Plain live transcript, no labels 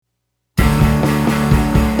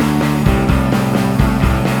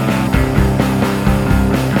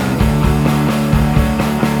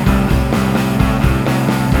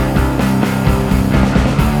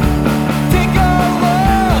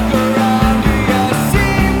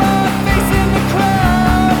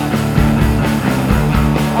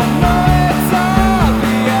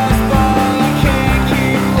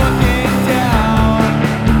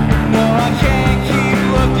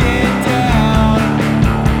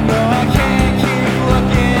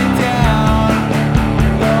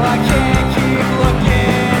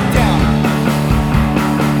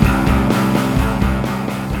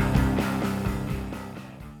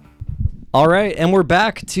All right, and we're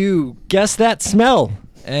back to Guess That Smell.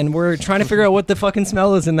 And we're trying to figure out what the fucking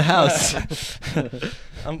smell is in the house.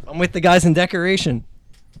 I'm with the guys in decoration.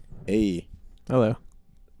 Hey. Hello.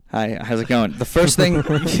 Hi, how's it going? The first thing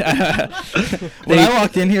when I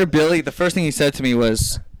walked in here, Billy, the first thing he said to me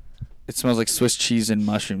was, "It smells like Swiss cheese and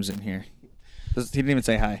mushrooms in here." He didn't even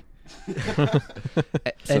say hi.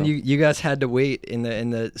 And you guys had to wait in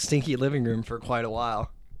the stinky living room for quite a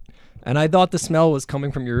while. And I thought the smell was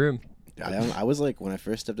coming from your room. I was like, when I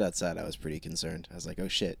first stepped outside, I was pretty concerned. I was like, oh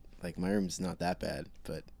shit, like my room's not that bad,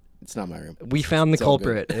 but it's not my room. We found the It's all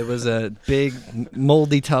good. culprit. It was a big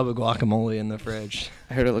moldy tub of guacamole in the fridge.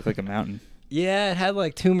 I heard it looked like a mountain. Yeah, it had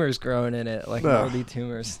like tumors growing in it, like Ugh. moldy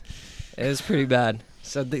tumors. It was pretty bad.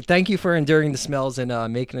 So thank you for enduring the smells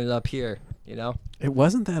and making it up here, you know? It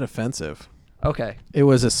wasn't that offensive. Okay. It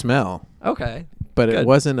was a smell, Okay. but Good. it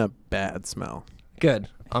wasn't a bad smell. Good.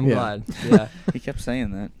 I'm Yeah. glad. Yeah. He kept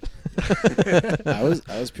saying that.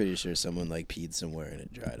 I was pretty sure someone like peed somewhere and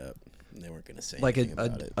it dried up, and they weren't gonna say Like anything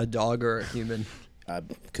about it. a dog or a human.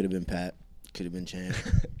 Could have been Pat, could have been Chan,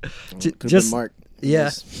 J- could have just- been Mark. yeah.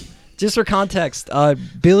 Just for context,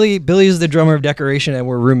 Billy is the drummer of Decoration, and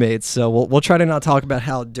we're roommates. So we'll try to not talk about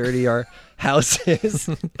how dirty our house is.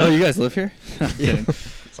 Oh, you guys live here? I'm Yeah. kidding.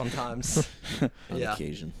 Sometimes. On Yeah.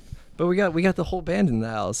 occasion. But we got the whole band in the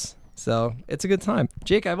house, so it's a good time.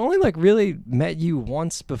 Jake, I've only like really met you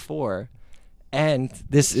once before, and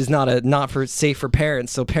this is not for safe for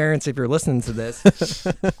parents. So parents, if you're listening to this,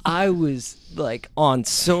 I was like on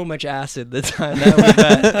so much acid the time that we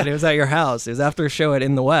met, and it was at your house. It was after a show at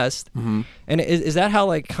In the West, Mm-hmm. and is that how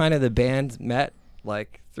like kind of the band met?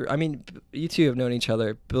 Like through, I mean, you two have known each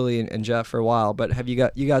other, Billy and Jeff, for a while. But have you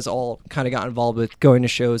guys all kind of got involved with going to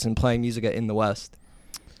shows and playing music at In the West?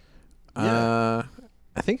 Yeah.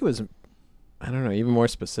 I think it was, I don't know, even more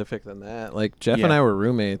specific than that. Like Jeff and Yeah. I were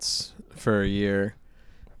roommates for a year,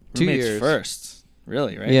 2 Roommates years first.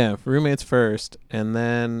 Really, right? Yeah, roommates first, and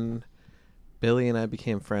then Billy and I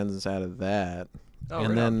became friends out of that. Oh,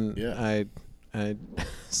 and right on. then Yeah. I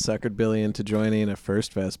suckered Billy into joining a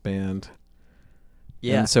First Fest band.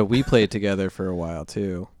 Yeah. And so we played together for a while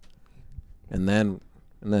too. And then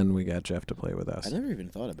we got Jeff to play with us. I never even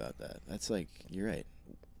thought about that. That's like, you're right.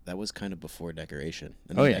 That was kind of before Decoration.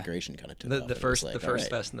 And Oh, then yeah. Decoration kind of took the off. It was first like, the all first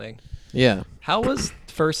right. fest thing. Yeah. How was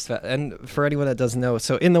First Fest? And for anyone that doesn't know,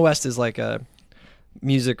 so In the West is like a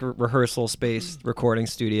music rehearsal space, recording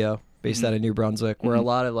studio based Mhm. out of New Brunswick, where a Mhm.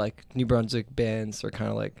 lot of like New Brunswick bands are kind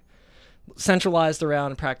of like centralized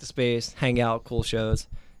around practice space, hang out, cool shows.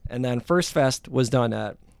 And then First Fest was done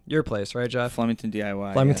at your place, right, Jeff? Flemington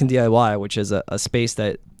DIY. Flemington DIY, which is a space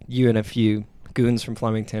that you and a few goons from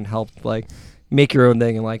Flemington helped like make your own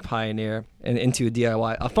thing and like pioneer and into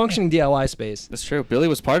a functioning DIY space. That's true. Billy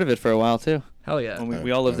was part of it for a while too. Hell yeah. When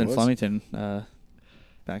we all lived I in was. Flemington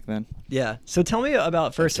back then. Yeah. So tell me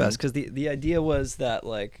about First Okay. Fest, because the idea was that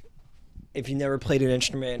like if you never played an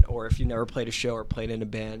instrument or if you never played a show or played in a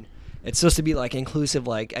band, it's supposed to be like inclusive,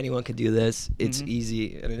 like anyone could do this. It's Mhm.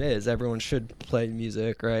 easy, and it is. Everyone should play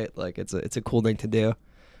music, right? Like it's a cool thing to do.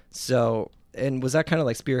 So, and was that kind of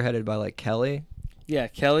like spearheaded by like Kelly? Yeah,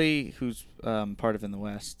 Kelly, who's part of In the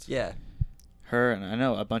West. Yeah. Her and I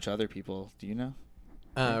know a bunch of other people. Do you know?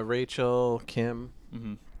 Rachel, Kim,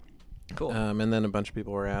 Mm-hmm. Cool. and then a bunch of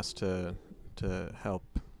people were asked to help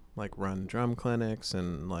like run drum clinics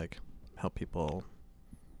and like help people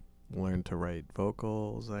learn to write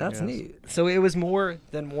vocals. I That's guess. neat. So it was more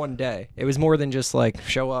than one day. It was more than just like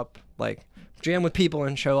show up, like jam with people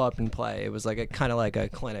and show up and play. It was like a kind of like a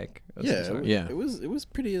clinic. of some Yeah, sort. Yeah. It was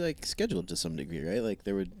pretty like scheduled to some degree, right? Like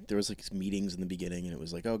there was like meetings in the beginning, and it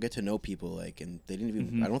was like, oh, get to know people, like, and they didn't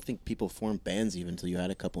even. Mhm. I don't think people formed bands even until you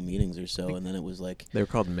had a couple meetings or so, and then it was like, They were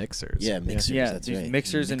called mixers. yeah, mixers. Yeah, that's these right.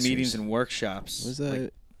 mixers and meetings Mixers. and workshops. Was that?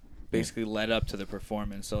 like, basically led up to the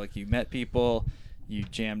performance. So like you met people, you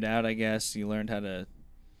jammed out, I guess. You learned how to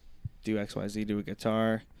do XYZ, do a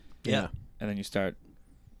guitar, Yeah. and then you start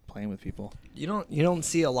playing with people. You don't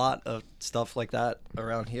see a lot of stuff like that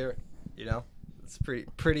around here. You know, it's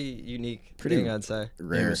pretty unique Pretty thing, I'd say. There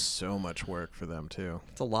Rare. was so much work for them too.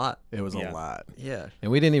 It's a lot. It was Yeah. a lot. Yeah. And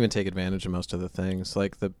we didn't even take advantage of most of the things.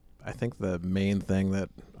 Like I think the main thing that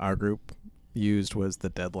our group used was the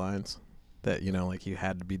deadlines. That, you know, like you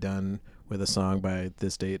had to be done with a song by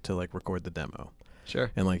this date to like record the demo. Sure.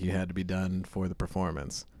 And like you had to be done for the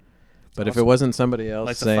performance. But if it Awesome. wasn't somebody else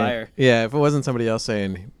Lights a saying, fire. yeah, if it wasn't somebody else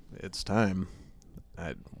saying it's time,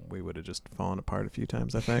 we would have just fallen apart a few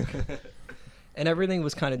times, I think. And everything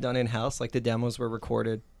was kind of done in house. Like the demos were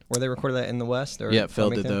recorded. Were they recorded that in the West or Yeah, Phil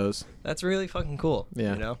did Flemington? those. That's really fucking cool.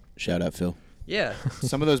 Yeah. You know. Shout out Phil. Yeah.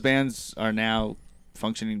 Some of those bands are now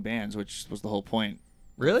functioning bands, which was the whole point.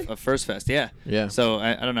 Really? Of First Fest, yeah. Yeah. So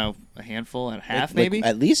I don't know, a handful and half Like, maybe.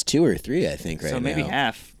 at least 2 or 3, I think. Right So maybe now.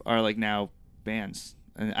 half are like now bands.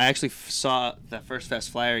 And I actually saw that First Fest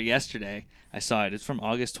flyer yesterday. I saw it. It's from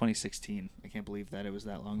August 2016. I can't believe that it was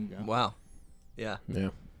that long ago. Wow. Yeah. Yeah.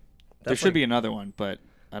 There should be another one, but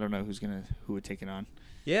I don't know who would take it on.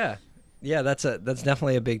 Yeah. Yeah, that's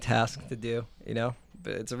definitely a big task to do, you know?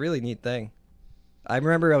 But it's a really neat thing. I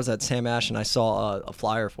remember I was at Sam Ash and I saw a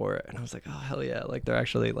flyer for it, and I was like, oh, hell yeah. Like, they're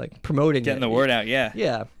actually, like, promoting Getting it. the word out, yeah.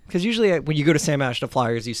 Yeah, because usually when you go to Sam Ash, the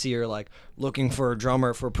flyers you see are like looking for a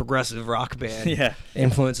drummer for a progressive rock band. Yeah.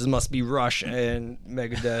 Influences must be Rush and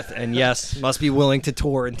Megadeth, and yes, must be willing to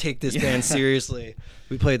tour and take this band seriously.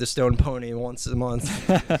 We play the Stone Pony once a month.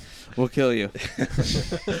 We'll kill you.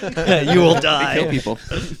 You will die. Kill people.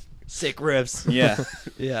 Sick riffs. Yeah.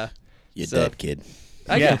 Yeah. You're So- dead, kid.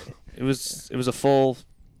 I Yeah. get- It was a full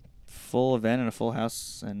event and a full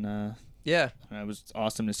house, and yeah. it was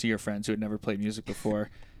awesome to see your friends who had never played music before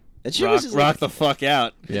That shit was just, rock like, the fuck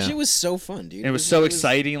out. that Yeah. shit was so fun, dude. And it was so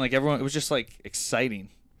exciting. Like everyone, it was just like exciting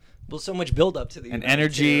Well, so much build up to the and event,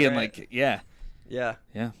 energy too, and right? like yeah. yeah.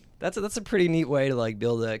 Yeah. That's a pretty neat way to like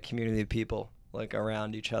build a community of people like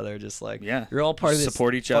around each other. Just like Yeah. you're all part of Just this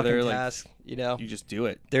support each fucking other, like, task, you know. You just do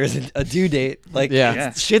it. There's a due date. Like, Yeah.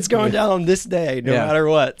 Yeah. shit's going down on this day, no Yeah. matter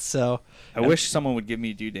what. So, I wish someone would give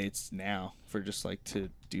me due dates now for just like to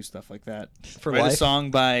do stuff like that. for Write life. a song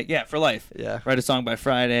by for life. Yeah. Write a song by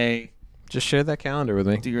Friday. Just share that calendar with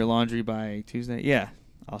me. Do your laundry by Tuesday. Yeah,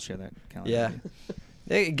 I'll share that calendar. Yeah. with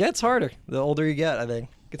you. It gets harder the older you get, I think.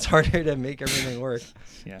 It's harder to make everything work,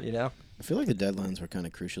 Yeah. you know? I feel like the deadlines were kind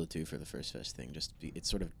of crucial too for the First Fest thing. It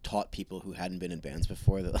sort of taught people who hadn't been in bands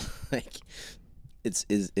before that like it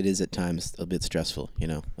is at times a bit stressful, you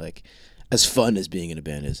know. Like as fun as being in a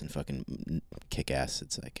band is and fucking kick ass,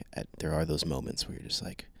 it's like there are those moments where you're just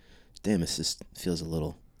like, damn, this just feels a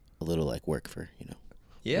little like work for, you know.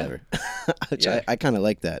 Yeah. Whatever. Which Yeah. I kind of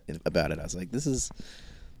like that about it. I was like, this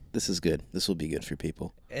is good. This will be good for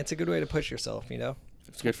people. It's a good way to push yourself, you know?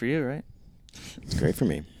 It's good for you, right? It's great for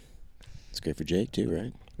me. It's great for Jake too,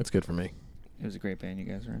 right? It's good for me. It was a great band you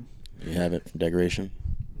guys were in. You have it from Decoration.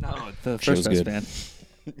 No, the Show's First Fest good. band.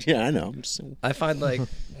 Yeah, I know. I'm just I find like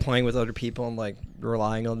playing with other people and like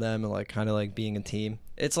relying on them and like kind of like being a team.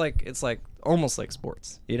 It's like almost like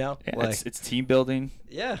sports, you know? Yeah, like it's team building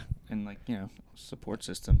yeah, and like support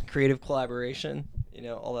system. creative collaboration, you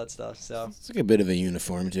know, all that stuff. So It's like a bit of a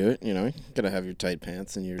uniform to it, you know. You gotta have your tight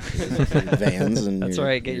pants and your Vans and that's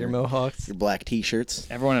right. Get your mohawks. your black T-shirts.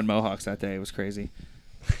 Everyone had mohawks that day. It was crazy.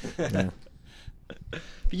 Yeah.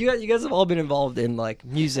 But you guys have all been involved in like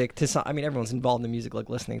music to some. I mean, everyone's involved in music, like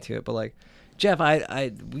listening to it. But like Jeff,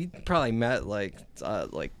 we probably met like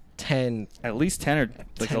 10. At least 10 or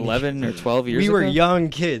like 10 11 or 12 years We ago. were young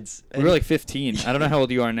kids. We were like 15. I don't know how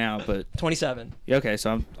old you are now, but 27. yeah, okay,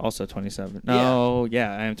 so I'm also 27. No,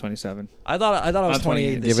 yeah, I am 27. I thought I was I'm 28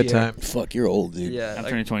 28. this Give it year. time. Fuck, you're old, dude. Yeah. I'm like-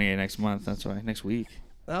 turning 28 next month. That's why. Next week.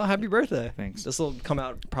 Oh, happy birthday! Thanks. This will come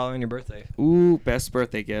out probably on your birthday. Ooh, best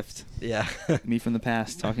birthday gift. Yeah. Me from the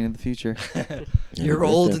past talking to the future. You're Happy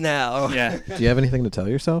old birthday. now. Yeah. Do you have anything to tell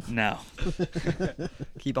yourself? No.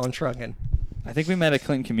 Keep on trucking. I think we met at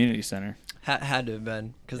Clinton Community Center Had to have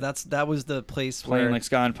been because that was the place playing where like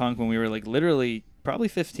ska and punk when we were like literally probably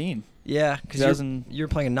 15. yeah, because 2005. you're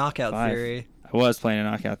playing Knockout Theory. I was playing a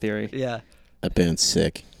Knockout Theory. Yeah. That band's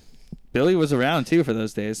sick. Billy was around too for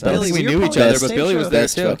those days. I don't Billy, think we we were knew each probably other, at the but same Billy show. was there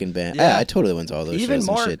Best too. fucking band. Yeah. I totally went to all those Even shows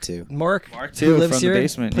Mark, and shit too. Mark Mark, who too, lives from the here,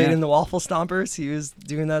 basement, played yeah. in the Waffle Stompers. He was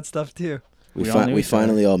doing that stuff too. We, We all knew we each other.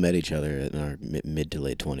 finally all met each other in our mid to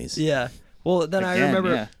late 20s. Yeah. Well, then I Again,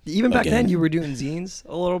 remember yeah. even back then Again. you were doing zines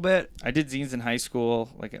a little bit. I did zines in high school.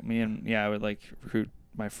 Like I would like recruit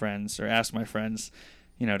my friends or ask my friends,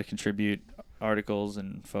 to contribute articles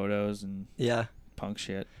and photos and Yeah. punk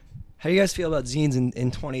shit. How do you guys feel about zines in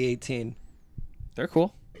 2018? They're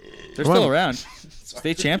cool. They're Come still on. around.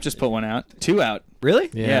 State Champ just put one out. 2 out. Really?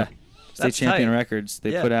 Yeah. State That's Champion tight. Records.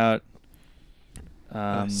 They Yeah. put out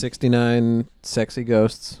 69 sexy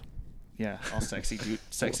ghosts. yeah, all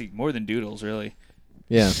sexy more than doodles really.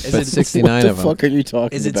 Yeah, Is but it- 69 What the of them. fuck are you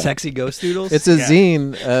talking Is it about? Sexy Ghost Doodles? It's a Yeah.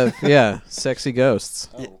 zine of sexy ghosts.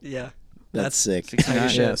 Yeah. That's sick. 69.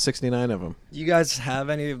 Shit. Yeah, 69 of them. You guys have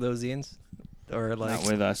any of those zines? Or like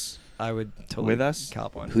Not with us. I would totally With us?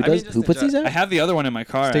 cop one. Who I mean, does? just Who in puts these general. out? I have the other one in my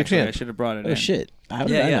car. State Actually. I Champ. should have brought it Oh in. shit! How did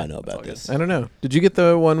Yeah, I yeah. not know It's all about good. this? I don't know. Did you get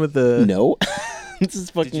the one with the? No. This is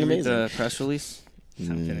fucking Did you read amazing. the press release?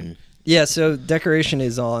 I'm kidding. Yeah, so Decoration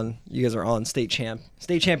is on. You guys are on State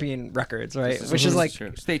Champion Records, right? This Which is like,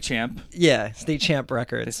 true. State Champ. yeah, State Champ They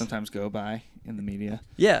Records. sometimes go by in the media.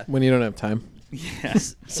 Yeah, When you don't have time.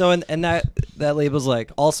 Yes. So and that label's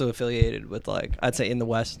like also affiliated with like I'd say in the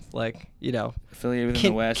West, like Affiliated in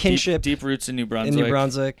the West. kinship Deep roots in New Brunswick. in New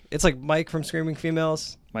Brunswick. It's like Mike from Screaming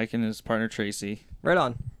Females. Mike and his partner Tracy. Right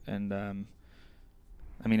on. And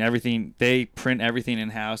I mean everything. They print everything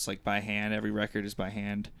in house, like by hand. Every record is by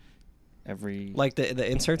hand. Like the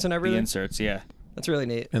inserts and the everything. inserts, yeah. That's really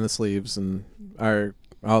neat. And the sleeves and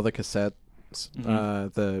all the cassettes.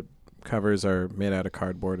 Mhm. The covers are made out of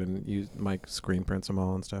cardboard, and Mike screen prints them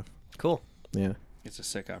all and stuff. Cool. Yeah. It's a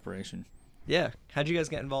sick operation. Yeah. How'd you guys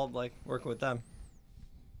get involved, like working with them?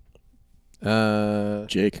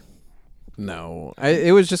 Jake. No,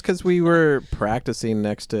 it was just because we were practicing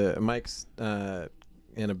next to Mike's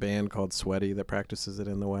in a band called Sweaty that practices it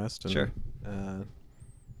in the West. And, Sure.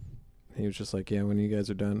 He was just like, yeah, when you guys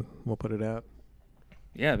are done, we'll put it out.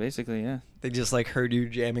 Yeah, basically, yeah. They just like heard you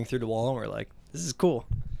jamming through the wall and were like, "This is cool."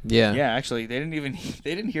 Yeah. Yeah, actually, they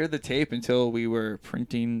didn't hear the tape until we were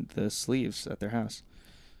printing the sleeves at their house.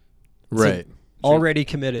 Right. Already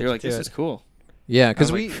committed. They're like, to "This it. is cool." Yeah,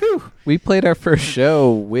 because I was like, we played our first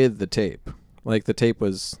show with the tape. Like the tape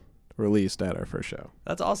was released at our first show.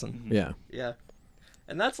 That's awesome. Mhm. Yeah. Yeah.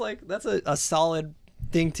 And that's a solid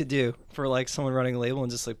thing to do for like someone running a label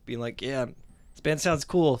and just like being like, yeah, this band sounds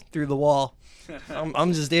cool through the wall.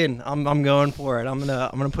 I'm just in. I'm going for it. I'm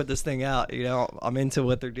gonna put this thing out. I'm into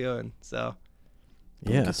what they're doing. So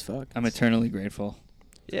Yeah. As fuck. I'm eternally grateful.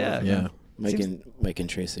 yeah. Yeah. Mike and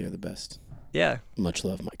Tracy are the best. Yeah. Much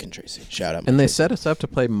love, Mike and Tracy. Shout out. And Mike they Tracy. set us up to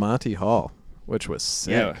play Monty Hall, which was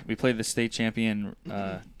sick. Yeah, we played the state champion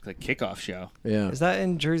like kickoff show. Yeah. Is that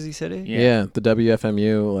in Jersey City? Yeah. The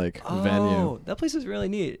WFMU venue. Oh, that place is really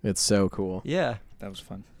neat. It's so cool. Yeah. That was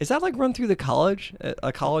fun. Is that like run through the college,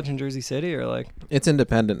 a college in Jersey City, or like? It's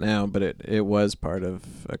independent now, but it was part of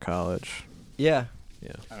a college. Yeah.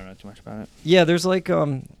 Yeah. I don't know too much about it. Yeah, there's like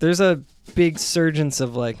there's a big surgence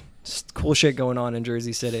of like just cool shit going on in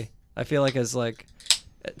Jersey City. I feel like as like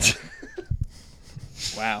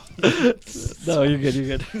Wow. No, you're good,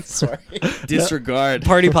 you're good. Sorry. Disregard.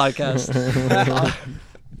 Party podcast.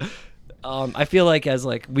 I feel like as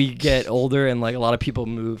like we get older and like a lot of people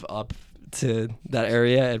move up to that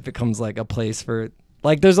area, it becomes like a place for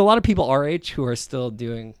like there's a lot of people our age who are still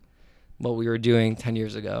doing what we were doing 10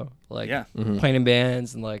 years ago. Like Yeah. Mhm. playing in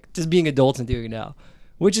bands and like just being adults and doing it now,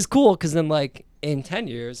 which is cool because then like in 10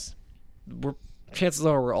 years, chances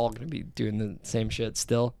are we're all going to be doing the same shit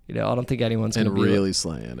still. I don't think anyone's going And to be really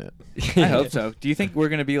slaying it. I hope so. Do you think we're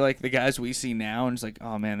gonna be like the guys we see now and just like,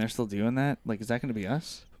 oh man, they're still doing that? Like, is that gonna be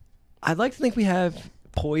us? I'd like to think we have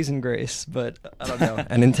poise and grace, but I don't know.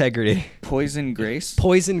 And integrity. Poison Grace?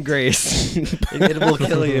 Poison grace. it will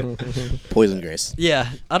kill you. Poison Grace. Yeah,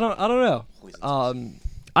 I don't know.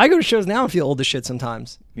 I go to shows now and feel old as shit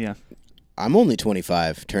sometimes. Yeah. I'm only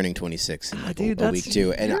 25, turning 26 in like dude, a week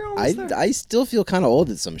too, and you're almost there. I still feel kind of old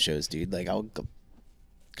at some shows, dude. Like I'll go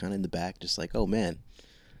kind of in the back, just like, oh man,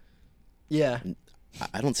 Yeah.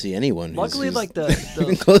 I don't see anyone. Luckily, who's like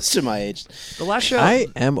even close to my age. the last show. I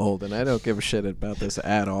am old, and I don't give a shit about this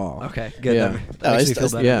at all. Okay, good. Yeah. That makes me feel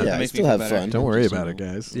better. yeah. Yeah, I makes me still feel have better. fun. Don't worry Just, about you it,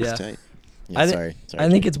 know, guys. Yeah. it's tight. Yeah, I thi- sorry. I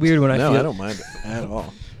think it's weird when I No, feel I don't mind it at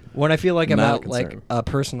all. when I feel like I'm Not at like concerned. a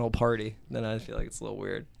personal party, then I feel like it's a little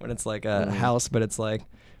weird. When it's like a Mm. house, but it's like,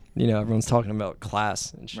 everyone's talking about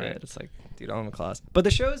class and shit. Right. It's like, dude, I don't have a class. But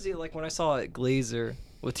the shows, like when I saw it Glazer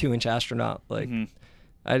with 2-inch Astronaut, like Mhm.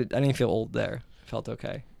 I didn't feel old there. I felt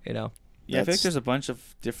okay, Yeah, I feel like That's- there's a bunch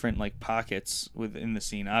of different like pockets within the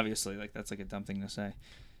scene. Obviously, like that's like a dumb thing to say,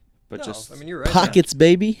 but No, just I mean, you're right. Pockets,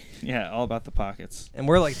 baby. yeah, all about the pockets. And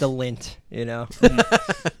we're like the lint,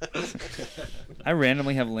 I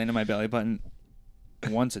randomly have lint in my belly button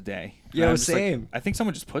once a day. And Yo, I'm just like- same. I think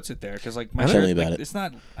someone just puts it there because like my Tell shirt, me about like, it. it's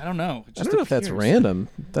not. I don't know. It I just don't know if that's appears. random.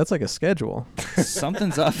 That's like a schedule.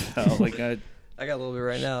 Something's up though. Like I got a little bit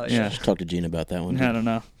right now. Yeah. Should talk to Gene about that one. I don't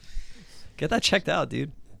know. Get that checked out,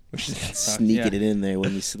 dude. Sneaking it in there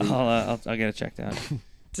when you sleep. I'll get it checked out.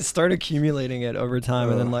 To start accumulating it over time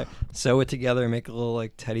and then Ugh. like sew it together and make a little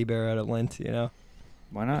like teddy bear out of lint,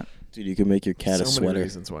 Why not? Dude, you can make your cat so a sweater. many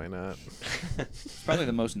reasons why not. It's probably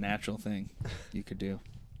the most natural thing you could do.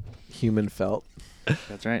 Human felt.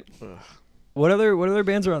 That's right. What other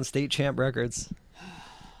bands are on State Champ Records?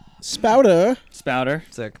 Spouter. Spouter.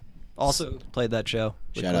 Sick. Also played that show.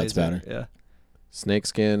 with Shout out Glazer. Spouter. Yeah.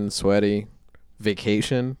 Snakeskin, Sweaty,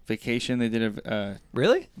 Vacation. Vacation. They did a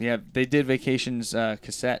Really? they did Vacation's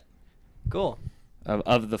cassette Cool.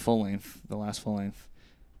 of the full length, the last full length.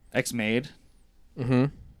 X-Made. Mm-hmm.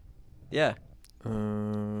 Yeah.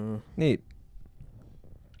 Neat.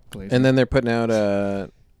 Glazer. And then they're putting out I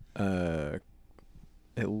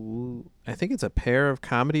think it's a pair of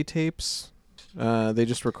comedy tapes They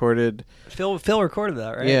just recorded, Phil recorded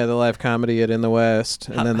that, right? yeah, the live comedy at In the West,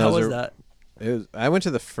 and then how those was are. that? I went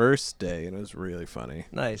to the first day and it was really funny.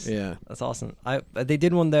 Nice. Yeah. That's awesome. They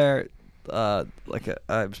did one there, it was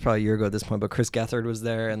probably a year ago at this point, but Chris Gethard was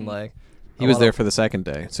there, and like He was there for the second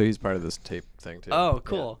day, so he's part of this tape thing too. Oh,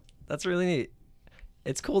 cool. That's really neat.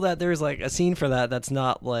 It's cool that there's like a scene for that. That's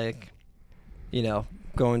not like,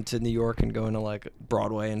 going to New York and going to like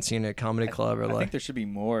Broadway and seeing a comedy club or I like. think there should be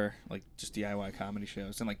more like just DIY comedy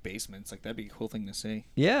shows in like basements. Like that'd be a cool thing to see.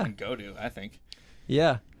 Yeah. And go to. I think.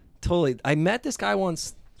 Yeah, totally. I met this guy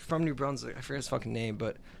once from New Brunswick. I forget his fucking name,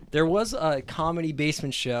 but there was a comedy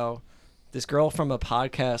basement show. This girl from a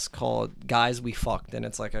podcast called Guys We Fucked, and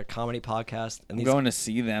it's like a comedy podcast. And I'm going to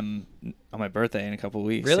see them on my birthday in a couple of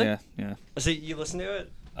weeks. Really? Yeah. So you listen to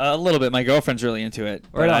it? A little bit. My girlfriend's really into it,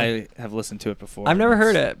 but Right on. I have listened to it before. I've never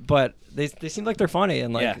heard it, but they seem like they're funny,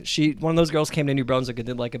 and like Yeah. one of those girls came to New Brunswick and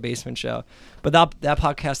did like a basement show. But that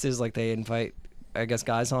podcast is like they invite, I guess,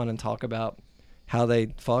 guys on and talk about how they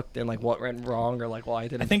fucked and like what went wrong or like why it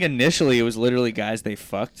didn't. I think initially it was literally guys they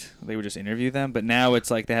fucked. They would just interview them, but now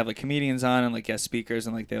it's like they have like comedians on and like guest speakers,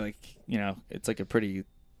 and like they like it's like a pretty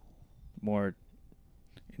more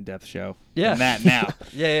in-depth show. Yeah. Than that now.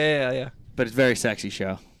 Yeah. But it's a very sexy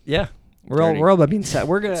show. Yeah. We're Dirty. all about being set.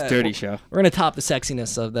 We're gonna It's a dirty show. We're gonna top the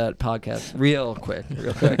sexiness of that podcast real quick.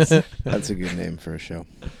 That's a good name for a show.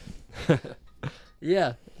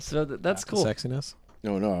 Yeah. So that's cool. Sexiness.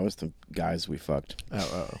 No, I was the guys we fucked.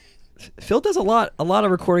 Oh. Phil does a lot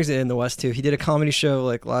of recordings in the West too. He did a comedy show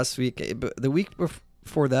like last week, but the week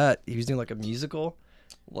before that, he was doing like a musical.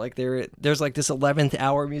 Like there's like this 11th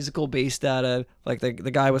hour musical based out of like the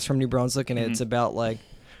guy was from New Brunswick, and it's about like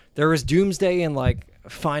there was doomsday and like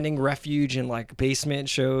finding refuge in like basement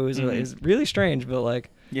shows. It's really strange, but like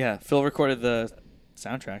Yeah, Phil recorded the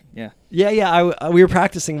soundtrack. Yeah. yeah. We were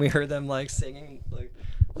practicing. We heard them like singing like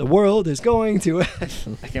the world is going to. I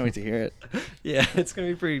can't wait to hear it. Yeah, it's gonna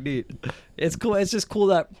be pretty neat. It's cool. It's just cool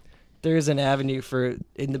that there's an avenue for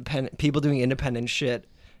independent people doing independent shit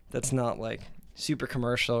that's not like super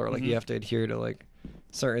commercial or like you have to adhere to like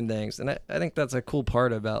certain things. And I think that's a cool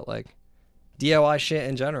part about like DIY shit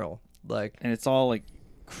in general. Like, And it's all like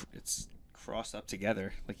it's crossed up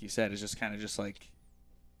together, like you said. It's just kind of just like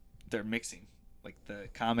they're mixing like the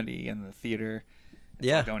comedy and the theater.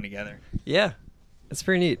 It's all going together. Yeah, it's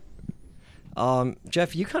pretty neat.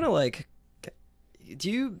 Jeff, you kind of like, do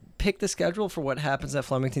you pick the schedule for what happens at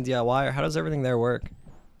Flemington DIY, or how does everything there work?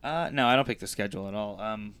 No, I don't pick the schedule at all.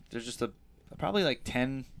 There's just probably like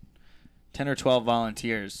 10 or 12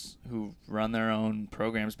 volunteers who run their own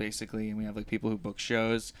programs basically, and we have like people who book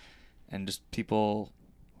shows, and just people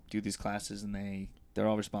do these classes, and they're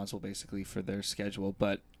all responsible basically for their schedule.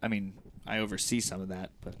 But I mean, I oversee some of that.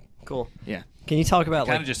 But Cool. yeah, Can you talk about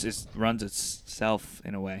kind like of just runs itself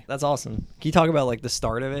in a way. That's awesome. Can you talk about like the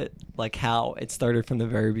start of it, like how it started from the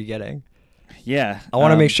very beginning? Yeah, I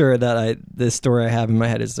want to make sure that this story I have in my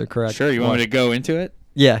head is the correct. Sure, you want one. me to go into it?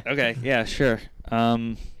 Yeah. Okay, yeah, sure.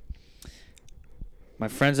 My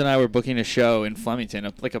friends and I were booking a show in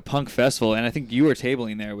Flemington, like a punk festival, and I think you were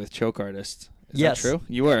tabling there with Choke Artist. Is Yes. that true?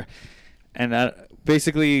 You were. And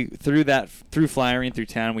basically, through flyering through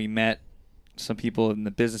town, we met some people in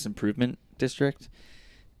the business improvement district,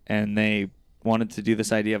 and they wanted to do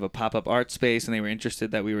this idea of a pop-up art space, and they were interested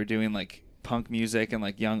that we were doing like punk music and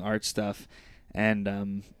like young art stuff,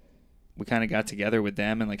 and we kind of got together with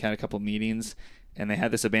them and like had a couple meetings, and they had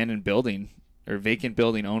this abandoned building or vacant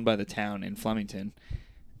building owned by the town in Flemington,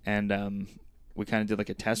 and we kind of did like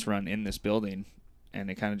a test run in this building, and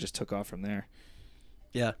it kind of just took off from there.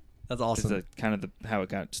 Yeah. That's It's awesome. kind of how it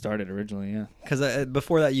got started originally. Yeah. Because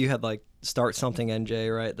before that, you had like Start Something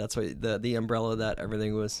NJ, right? That's what the umbrella that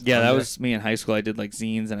everything was. Yeah, that under. was me in high school. I did like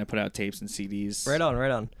zines and I put out tapes and CDs. Right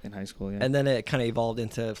on. In high school, yeah. And then it kind of evolved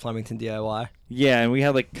into Flemington DIY. Yeah, and we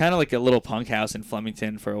had like kind of like a little punk house in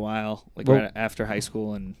Flemington for a while, like Well- right after high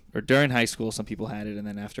school or during high school. Some people had it, and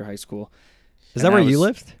then after high school. Is that where you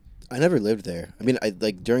lived? I never lived there. I mean, I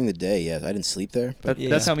like during the day. Yeah, I didn't sleep there. But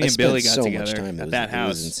That's how me I and spent Billy got so together much time. at It that was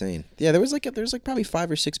house. insane. Yeah, there was like probably 5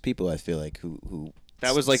 or 6 people. I feel like who.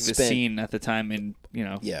 That was like the spent- scene at the time in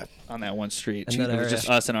Yeah, on that one street. In that It was area. just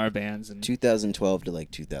us and our bands, and 2012 to like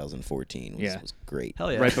 2014 was great. Hell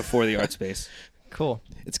yeah. right before the art space. Cool.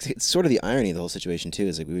 It's sort of the irony of the whole situation too.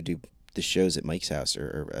 Is like we would do the shows at Mike's house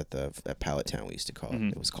or at Pallet Town. We used to call it.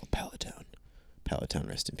 Mhm. It was called Pallet Town. Pallet Town,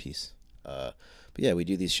 rest in peace. But yeah, we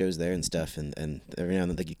do these shows there and stuff, and every now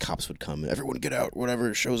and then the cops would come and everyone get out,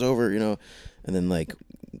 whatever, show's over, and then like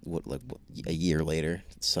a year later,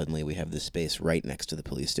 suddenly we have this space right next to the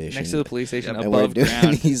police station. Next to the police station, Yep. and we're above doing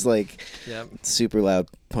ground. these like Yep. super loud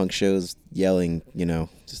punk shows, yelling,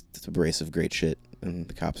 just abrasive great shit. And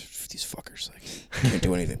the cops, these fuckers, like, can't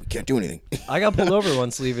do anything. We can't do anything. I got pulled over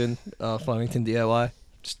once leaving Flemington DIY.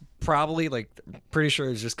 Just probably pretty sure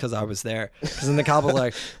it's just because I was there. Because then the cop was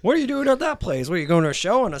like, "What are you doing at that place? What, are you going to a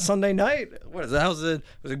show on a Sunday night? What is that? Was it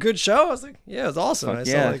a good show?" I was like, "Yeah, it was awesome." Fuck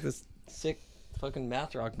I yeah. saw like this sick fucking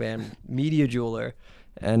math rock band, Media Jeweler,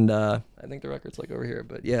 and I think the record's like over here.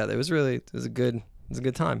 But yeah, it was a good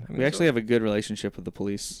time. I mean, We actually have a good relationship with the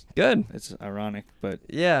police. good. It's ironic, but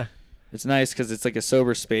Yeah, it's nice because it's like a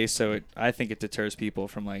sober space. So I think it deters people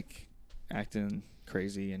from like acting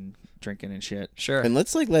crazy and drinking and shit. sure. And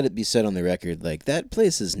let's let it be said on the record, like, that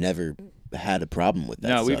place has never had a problem with that.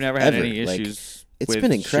 No, we've stuff, never had ever. any Like, issues it's with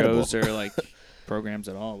been incredible. shows or like programs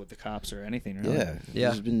at all with the cops or anything. Really. Yeah, Yeah.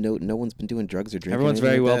 There's been no one's been doing drugs or drinking. Everyone's or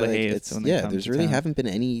anything very like that. well behaved It's, when they come there's to really town. haven't been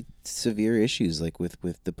any severe issues like with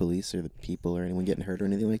the police or the people or anyone getting hurt or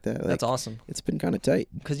anything like that. Like, That's awesome. It's been kind of tight.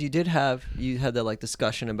 Because you had that like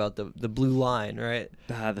discussion about the blue line, right?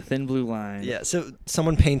 The thin blue line. Yeah, so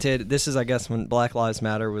someone painted, this is I guess when Black Lives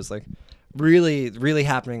Matter was like really, really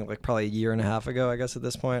happening, like probably a year and a half ago, I guess at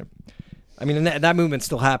this point. I mean, and that movement's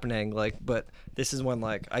still happening, like, but this is when,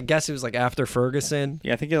 like, I guess it was like after Ferguson,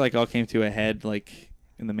 Yeah, I think it like all came to a head like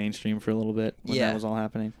in the mainstream for a little bit when Yeah. that was all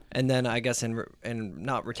happening. and then I guess in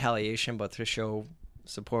not retaliation, but to show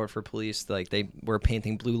support for police, like they were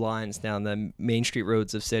painting blue lines down the main street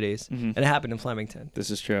roads of cities, Mhm. and it happened in Flemington. This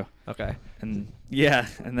is true. Okay. And yeah,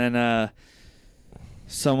 and then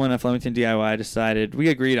someone at Flemington DIY decided, we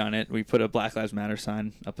agreed on it. We put a Black Lives Matter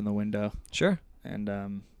sign up in the window, Sure. and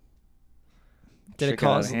Did shit it got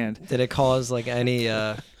out of cause? hand. Did it cause like any?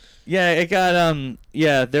 Yeah, it got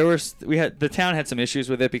the town had some issues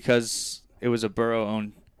with it because it was a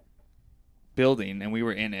borough-owned building and we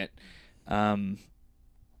were in it.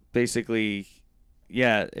 Basically,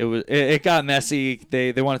 yeah, it got messy.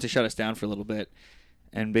 They wanted to shut us down for a little bit,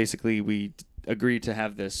 and basically we agreed to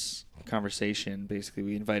have this conversation. Basically,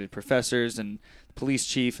 we invited professors and the police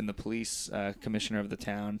chief and the police commissioner of the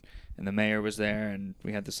town, and the mayor was there, and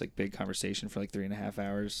we had this like big conversation for like 3.5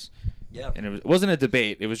 hours. Yeah. And it wasn't a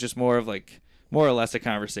debate. It was just more or less a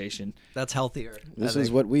conversation. That's healthier. This I is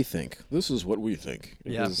think. what we think. This is what we think.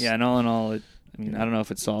 It Yeah. was- Yeah, and all in all, I don't know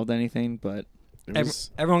if it solved anything, but it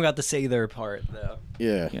was- Everyone got to say their part, though.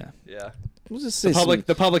 yeah. yeah, Yeah. We'll just the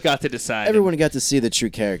say public got to decide. everyone got to see the true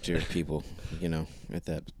character of people, at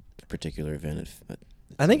that particular event.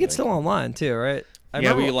 I think it's still online too, right? I Yeah,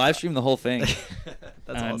 remember- we live streamed the whole thing.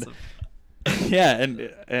 That's And- awesome.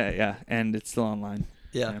 Yeah, and it's still online.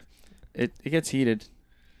 Yeah. It gets heated.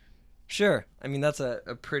 Sure. I mean, that's a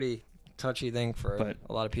pretty touchy thing for But-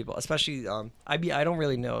 a lot of people, especially I don't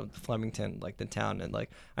really know Flemington, like the town, and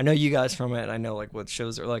like I know you guys from it, and I know like what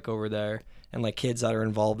shows are like over there, and like kids that are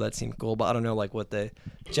involved that seem cool, but I don't know like what the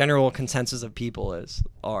general consensus of people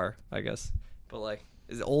are, I guess. But like,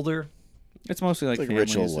 is it older, It's mostly like It's like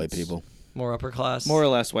rich families. old white It's people. more upper class? more or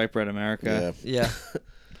less white bread America. Yeah. Yeah.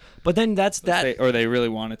 But then that's that. Or they really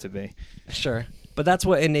want it to be. Sure. But that's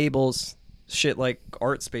what enables shit like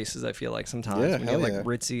art spaces, I feel like sometimes. Yeah, when you hell have, like yeah.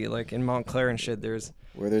 ritzy, like in Montclair and shit, there's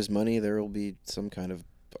Where there's money, there will be some kind of,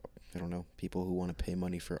 I don't know, people who want to pay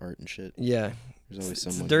money for art and shit. yeah. There's always It's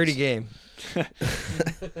a someone. dirty who's- game.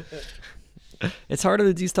 It's harder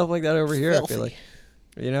to do stuff like that over here, I feel like.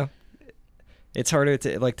 It's harder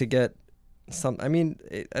to get some. I mean,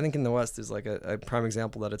 I think in the West there's like a prime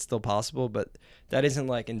example that it's still possible, but that isn't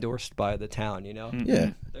like endorsed by the town, Mhm.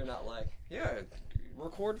 Yeah. They're not like, yeah,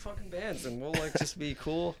 record fucking bands and we'll like just be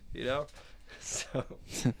cool, So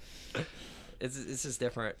it's just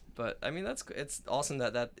different. But I mean, it's awesome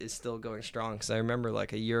that is still going strong, because I remember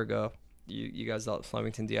like a year ago, you guys thought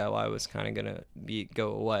Flemington DIY was kind of gonna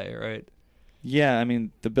go away, right? Yeah, I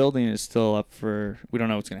mean the building is still up for. We don't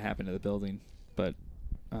know what's going to happen to the building, but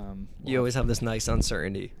You always have this nice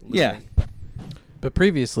uncertainty. Yeah. But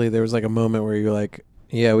previously, there was like a moment where you're like,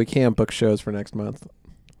 yeah, we can't book shows for next month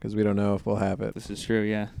because we don't know if we'll have it. This is true,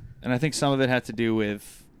 yeah. And I think some of it had to do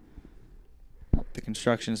with the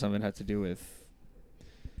construction, some of it had to do with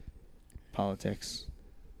politics.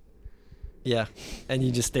 Yeah, and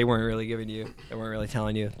they weren't really they weren't really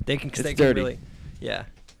telling you. They can, It's they dirty. can really, yeah,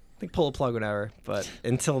 they pull a plug, whatever. But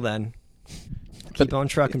until then, keep on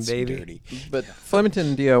trucking, It's baby. dirty. But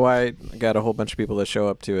Flemington DIY got a whole bunch of people that show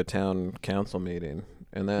up to a town council meeting,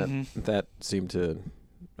 and Mhm. that seemed to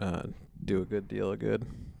do a good deal of good.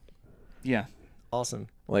 Yeah. Awesome.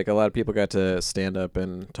 Like a lot of people got to stand up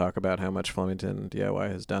and talk about how much Flemington DIY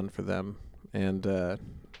has done for them, and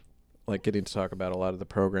like getting to talk about a lot of the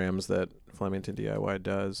programs that Flemington DIY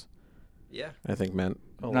does. Yeah. I think meant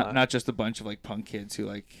a lot. Not just a bunch of like punk kids who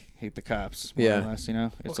like hate the cops. More Yeah. or less, you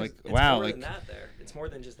know. Well, It's like 'cause wow, more like than that there. It's more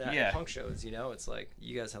than just that. Yeah. Punk shows, you know. It's like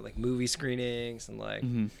you guys have like movie screenings and like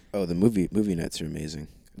mhm. Oh, the movie nights are amazing.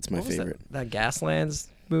 It's my what was favorite. That Gaslands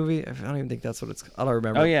movie. I don't even think that's what it's. I don't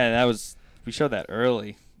remember. Oh yeah, we showed that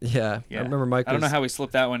early. Yeah. Yeah. I remember Mike. I don't know was- how we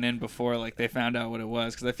slipped that one in before like they found out what it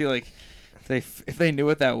was because I feel like if they knew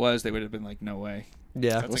what that was, they would have been like, no way.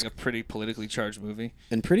 Yeah. That's like a pretty politically charged movie.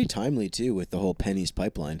 And pretty timely too with the whole Penny's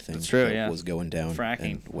pipeline thing. That's true, that yeah. was going down. Fracking.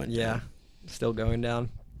 And went Yeah. down. Still going down.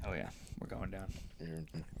 Oh yeah, we're going down.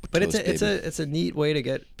 But Toast, it's baby. a neat way to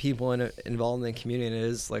get people involved in the community. And it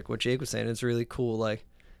is like what Jake was saying. It's really cool. Like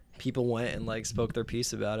people went and like spoke their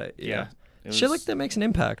piece about it. you Yeah. know? It Shit was- like that makes an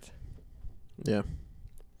impact. Yeah.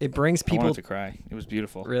 It brings I people. wanted to cry. It was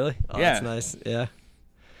beautiful. Really? Oh, Yeah. That's nice. Yeah.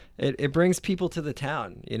 It brings people to the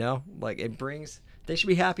town. You know, like it brings. They should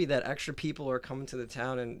be happy that extra people are coming to the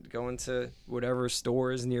town and going to whatever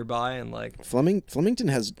stores nearby and like. Flemington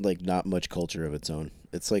has like not much culture of its own.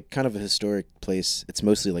 It's like kind of a historic place. It's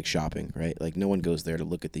mostly like shopping, right? Like no one goes there to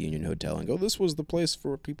look at the Union Hotel and go, "This was the place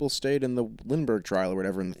where people stayed in the Lindbergh trial or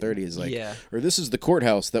whatever in the 30s." Like, Yeah. or this is the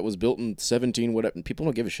courthouse that was built in 17 whatever. And people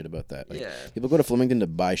don't give a shit about that. Like, Yeah. people go to Flemington to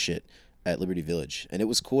buy shit at Liberty Village, and it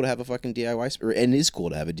was cool to have a fucking DIY and it is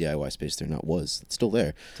cool to have a DIY space there. Not was, it's still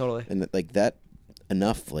there, Totally. and like that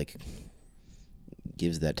enough like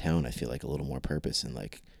gives that town, I feel like, a little more purpose and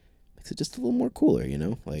like makes it just a little more cooler, you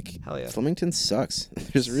know? Like Hell yeah. Flemington sucks.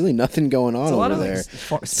 There's really nothing going on It's a lot over of like,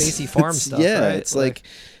 there. spacey farm It's- stuff. Yeah, right? it's like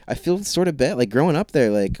I feel sort of bad. Like growing up there,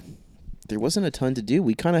 like there wasn't a ton to do.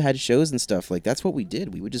 We kind of had shows and stuff. Like that's what we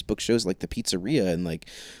did. We would just book shows like the pizzeria and like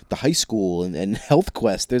the high school and Health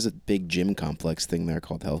Quest. There's a big gym complex thing there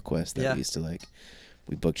called Health Quest that Yeah. we used to like.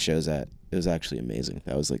 We booked shows at. It was actually amazing.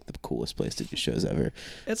 That was like the coolest place to do shows ever.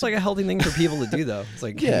 It's like a healthy thing for people to do, though. It's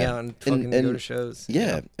like hang Yeah. out and fucking go to shows. you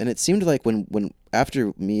Yeah, know? and it seemed like when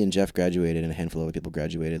after me and Jeff graduated and a handful of other people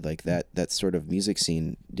graduated, like that sort of music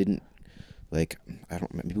scene didn't like I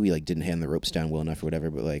don't maybe we like didn't hand the ropes down well enough or whatever,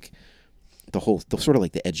 but like the sort of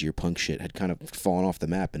like the edgier punk shit had kind of fallen off the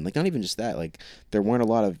map, and like not even just that, like there weren't a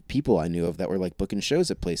lot of people I knew of that were like booking shows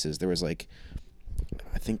at places. There was like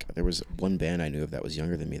I think there was one band I knew of that was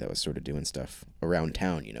younger than me that was sort of doing stuff around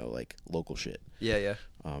town, you know, like local shit. Yeah.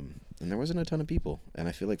 And there wasn't a ton of people, and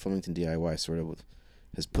I feel like Flemington DIY sort of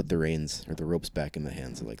has put the reins or the ropes back in the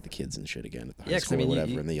hands of like the kids and shit again at the high Yeah, because I school mean, or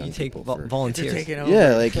whatever, you and the young you take people. for- volunteers.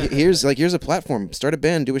 yeah, like here's a platform. Start a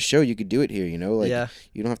band, do a show. You could do it here, you know. Like Yeah.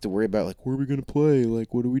 you don't have to worry about like where are we gonna play,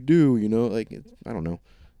 like what do we do, you know. Like I don't know.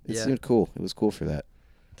 It Yeah. seemed cool. It was cool for that.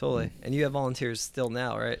 Totally. And you have volunteers still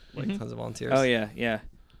now, right? Like Mhm. tons of volunteers. Oh yeah.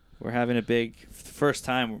 We're having a big first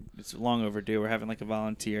time. It's long overdue. We're having like a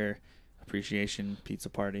volunteer appreciation pizza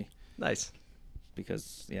party Nice.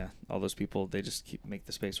 because all those people they just make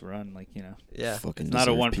the space run. Like Yeah. Fucking it's not a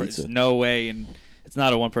deserve one pizza. person. No way, and it's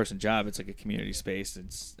not a one person job. It's like a community space.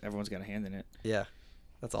 It's everyone's got a hand in it. Yeah.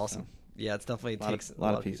 That's awesome. Yeah, it's definitely A lot takes of,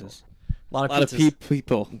 lot of people. pieces. A lot of A lot of pizzas.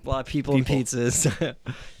 people. A lot of people and People. pizzas.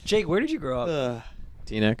 Jake, where did you grow up?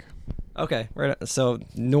 Teaneck. Okay, right. So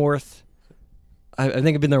north. I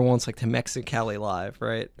think I've been there once, like to Mexicali Live,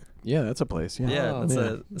 right? Yeah, that's a place. Yeah. Yeah, Oh.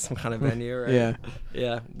 that's some kind of venue, right? Yeah.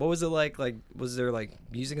 Yeah. What was it like? Like, was there like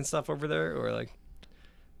music and stuff over there, or like?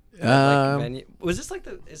 Venue? Was this like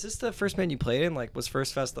is this the first band you played in? Like, was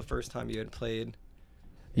First Fest the first time you had played?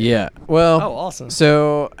 Yeah. Well. Oh, awesome.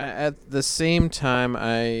 So at the same time,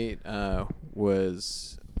 I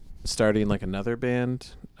was starting like another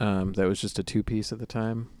band that was just a 2-piece at the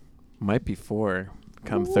time. Might be 4.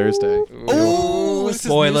 Come Thursday. Oh, this is news to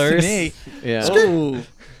spoilers. me. Yeah.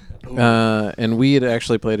 Oh. And we had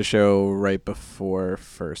actually played a show right before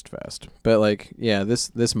First Fest. But like, yeah,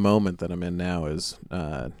 this moment that I'm in now is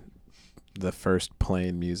the first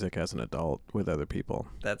playing music as an adult with other people.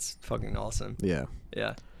 That's fucking awesome. Yeah.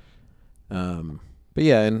 Yeah. But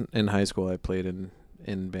yeah, in high school I played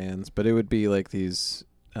in bands, but it would be like these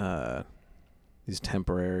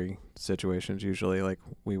temporary situations. Usually, like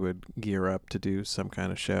we would gear up to do some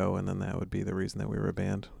kind of show, and then that would be the reason that we were a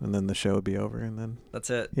band, and then the show would be over, and then That's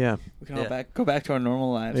it. yeah, We can all Yeah. go back to our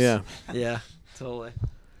normal lives. yeah, Yeah. Totally.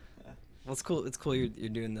 Well, it's cool. It's cool you're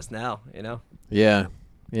doing this now. You know. yeah.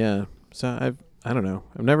 So I don't know.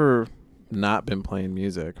 I've never not been playing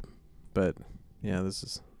music, but yeah, this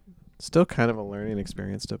is still kind of a learning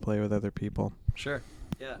experience to play with other people. Sure.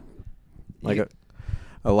 Yeah. Like You-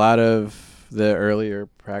 a lot of the earlier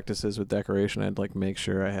practices with decoration, I'd like make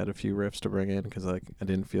sure I had a few riffs to bring in because like I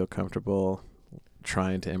didn't feel comfortable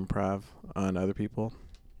trying to improv on other people.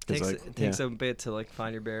 takes like, it takes yeah. a bit to like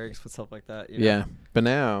find your bearings with stuff like that. You know? Yeah, but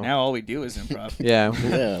now, Now all we do is improv. yeah,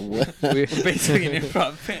 Yeah, what? we, We're basically an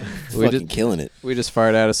improv band. we fucking just killing it. we just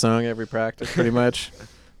fired out a song every practice, pretty much.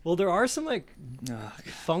 Well, there are some like Oh,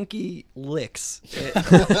 funky licks. You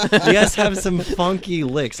guys have some funky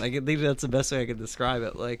licks. I think that's the best way I could describe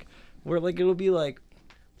it. Like where like it'll be like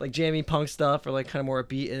jammy punk stuff or like kind of more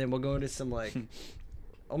upbeat, and then we'll go into some like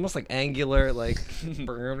almost like angular like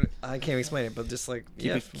I can't explain it, but just like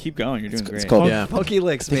keep going. You're doing great. It's called Yeah. funky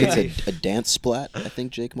licks, I think baby. it's a dance splat. I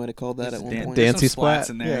think Jake might have called that at one point. Dan- There's some Dancey splats splat?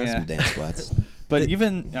 in there. Yeah. Some dance splats. But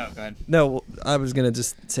even go ahead. No, I was gonna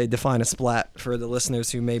just say define a splat for the listeners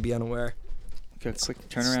who may be unaware. Quick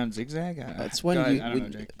turnaround zigzag. That's when go ahead. you. I don't know,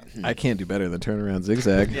 Jake. I can't do better than turnaround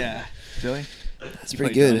zigzag. Yeah, Joey. It's You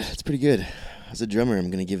pretty play good. drums? It's pretty good. As a drummer, I'm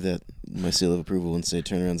gonna give that my seal of approval and say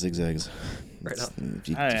turn around zigzags. Right It's- on. If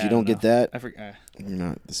you, I if you don't get that, I forgot. you're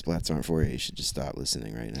not. The splats aren't for you. You should just stop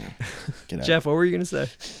listening right now. Get out. Jeff, what were you gonna say?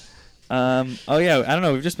 Oh yeah, I don't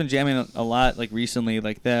know. We've just been jamming a lot like recently.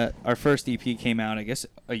 Like that, our first EP came out, I guess,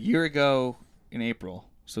 a year ago in April.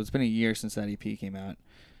 So it's been a year since that EP came out.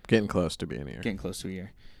 Getting close to being here. Getting close to a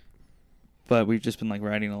year. But we've just been like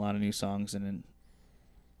writing a lot of new songs, and then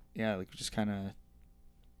yeah, like just kind of.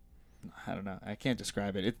 I don't know. I can't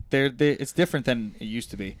describe it. It's different than it used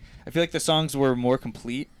to be. I feel like the songs were more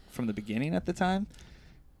complete from the beginning at the time.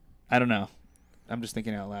 I don't know. I'm just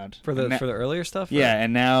thinking out loud. For the And for the earlier stuff? yeah,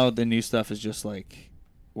 and now the new stuff is just like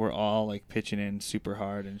we're all like pitching in super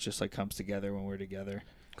hard, and it just like comes together when we're together.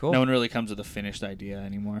 Cool. No one really comes with a finished idea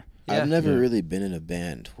anymore. Yeah. I've never Yeah. really been in a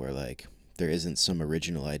band where like there isn't some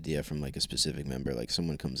original idea from like a specific member. Like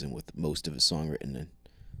someone comes in with most of a song written, and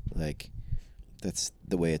like that's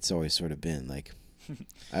the way it's always sort of been. Like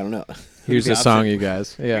I don't know. Here's The a song, opposite. you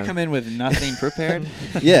guys. You Yeah. come in with nothing prepared.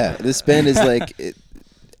 Yeah, this band is like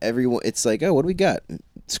everyone. It's like, oh, what do we got?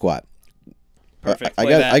 Squat. Perfect. I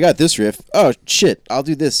Play got that. I got this riff. Oh shit, I'll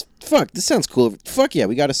do this. Fuck, this sounds cool. Fuck yeah,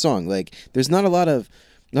 we got a song. Like there's not a lot of.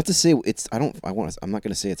 Not to say it's. I'm not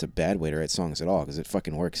gonna say it's a bad way to write songs at all because it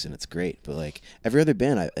fucking works and it's great. But like every other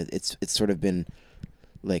band, it's sort of been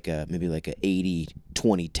like maybe like a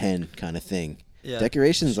 80-20-10 kind of thing. Yeah.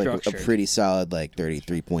 Decoration's like a Structured. pretty solid like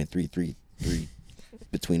 33.333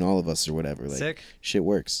 between all of us or whatever. Like Sick. shit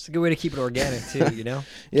works. It's a good way to keep it organic too, you know?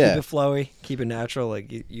 Yeah. Keep it flowy, keep it natural.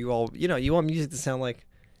 Like you all, you want music to sound like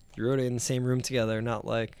you wrote it in the same room together, not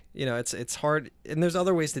like, it's hard. And there's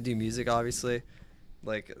other ways to do music, obviously.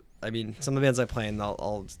 Like, I mean, some of the bands I play in,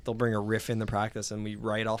 they'll bring a riff in the practice and we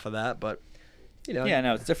write off of that. But, Yeah,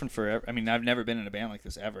 no, it's different for. I mean, I've never been in a band like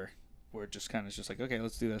this ever. Where it just kind of just like, okay,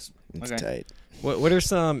 let's do this. It's Okay. tight. what are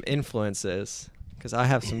some influences? Because I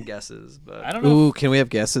have some guesses, but I don't know. Ooh, can we have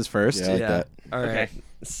guesses first? Yeah. I like that. All right. Okay.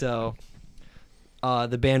 So,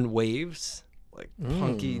 the band Waves, like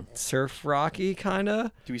punky surf rocky kind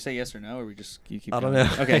of. Do we say yes or no, or we just you keep? I don't going?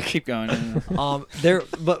 know. Okay, keep going.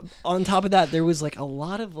 But on top of that, there was like a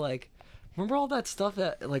lot of like, remember all that stuff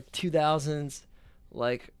that like 2000s,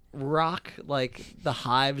 like rock, like the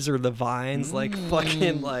Hives or the Vines, like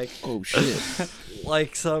fucking like Oh shit.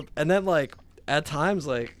 like some, and then like at times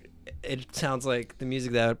like it sounds like the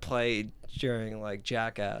music that I would play during like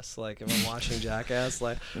Jackass, like if I'm watching Jackass,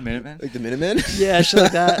 like The Minutemen. Like the Minutemen? yeah, shit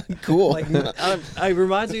like that. Cool. Like it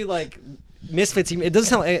reminds me like Misfits. It doesn't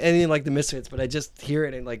sound anything like the Misfits, but I just hear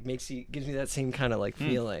it and like gives me that same kind of like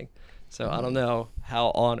feeling. So I don't know how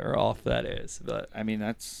on or off that is, but I mean,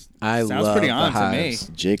 that's I sounds love pretty the on to me. Hives.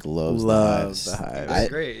 Jake loves Love the the Hives. Hives. that's I,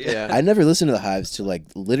 great. Yeah. I never listened to the Hives till like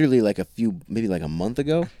literally like maybe like a month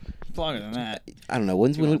ago. It's longer than that. I don't know.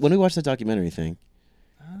 When we watched that documentary thing.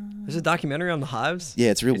 There's a documentary on the Hives.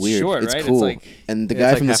 Yeah, it's real It's weird. short, it's right? It's cool. like- and the Yeah, guy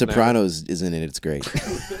it's like from The half an hour. Sopranos is in it. It's great.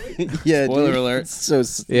 Yeah, Spoiler dude, alert. It's so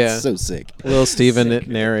Yeah. it's so sick. Little Steven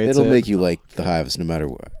narrates It'll it. make you like the Hives no matter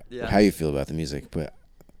Yeah. how you feel about the music. But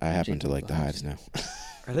I happen Jake to like loves the the Hives now.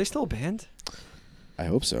 Are they still a band? I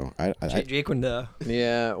hope so. Jake would know.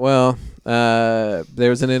 Yeah, well, there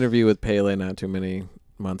was an interview with Pele not too many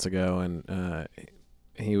months ago, and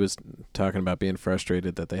he was talking about being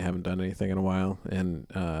frustrated that they haven't done anything in a while, and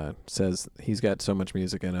says he's got so much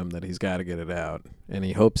music in him that he's got to get it out, and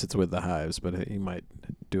he hopes it's with the Hives, but he might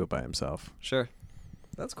do it by himself. Sure,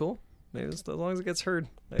 that's cool. Maybe as long as it gets heard.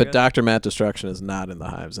 I But guess. Dr. Matt Destruction is not in the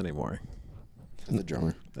Hives anymore. the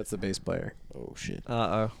drummer. That's the bass player. Oh shit.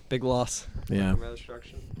 Big loss. Yeah.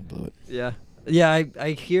 Blow it. Yeah, yeah. I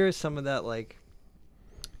hear some of that like.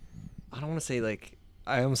 I don't want to say like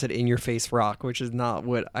I almost said in your face rock, which is not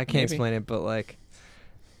what I can't Maybe. explain it, but like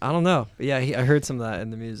I don't know. But yeah, I heard some of that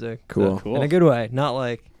in the music. Cool. Cool. In a good way, not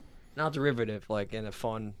derivative, like in a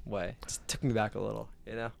fun way. Just took me back a little,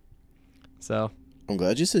 you know. So I'm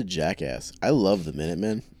glad you said Jackass. I love the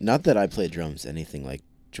Minutemen. Not that I play drums anything like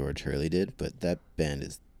George Hurley did, but that band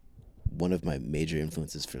is one of my major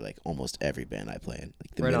influences for like almost every band I play in.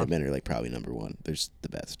 Like the Right on. Minutemen are like probably number one. They're just the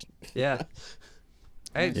best. Yeah.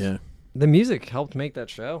 Yeah. The music helped make that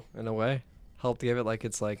show in a way. Helped give it like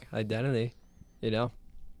its like identity, you know.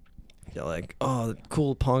 You're like, oh,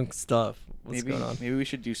 cool punk stuff. What's going on? Maybe we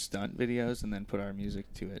should do stunt videos and then put our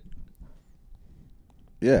music to it.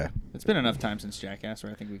 Yeah. It's been enough time since Jackass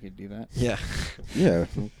where I think we could do that. Yeah. Yeah.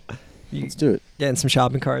 You Let's do it. get in some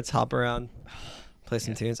shopping carts, hop around, play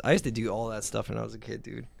some tunes. I used to do all that stuff when I was a kid,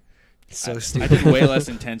 dude. So I stupid. did way less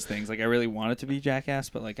intense things. Like I really wanted to be Jackass,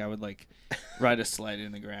 but like I would like ride a slide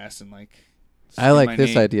in the grass and like. I skin like my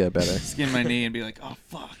this knee- idea better. Skin my knee and be like, oh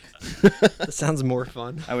fuck. That sounds more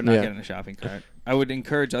fun. I would not Yeah. get in a shopping cart. I would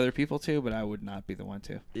encourage other people to, but I would not be the one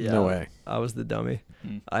to. Yeah, No way. I was the dummy.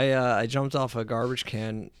 Mm. I jumped off a garbage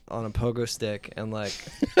can on a pogo stick and like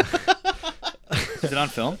Is it on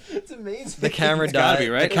film? It's amazing. the camera It's gotta dies. be,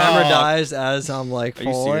 right? The camera Oh. dies as I'm like Are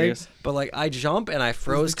you falling. serious? But like I jump and I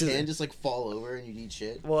froze Can because just like fall over and you eat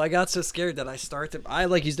shit. well I got so scared that I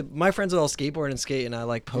like used to my friends would all skateboard and skate and I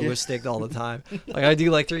like pogo sticked all the time. Like I do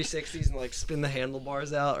like 360s and like spin the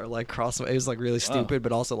handlebars out or like cross them. It was like really stupid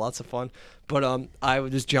but also lots of fun. But I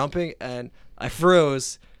was just jumping and I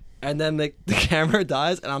froze. And then the camera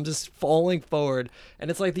dies, and I'm just falling forward.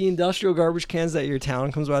 And it's like the industrial garbage cans that your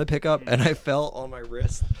town comes by to pick up. And I fell on my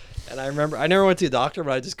wrist. And I remember, I never went to a doctor,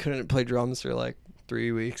 but I just couldn't play drums for like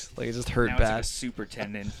 3 weeks. Like it just hurt Now it's like bad. a super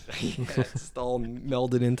tendon. Yeah, it's just all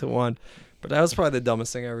melded into one. But that was probably the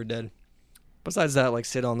dumbest thing I ever did. Besides that, like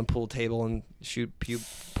sit on the pool table and shoot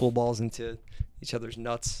pool balls into each other's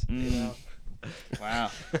nuts. You Mm. know?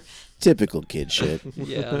 Wow. Typical kid shit.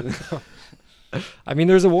 Yeah. I mean,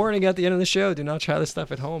 there's a warning at the end of the show. Do not try this stuff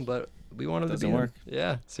at home, but we wanted to Doesn't be work.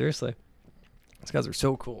 Yeah, seriously. These guys are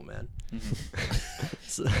so cool, man.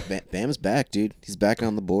 So- Bam's back, dude. He's back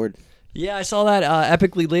on the board. yeah, I saw that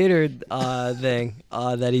epically later thing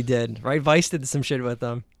that he did. Right, Vice did some shit with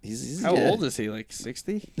them. He's How yeah. old is he? Like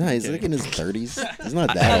 60? No, he's like in his 30s. He's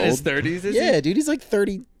not that In old. his 30s, is he? Yeah, dude, he's like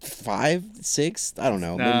 35, 6. I don't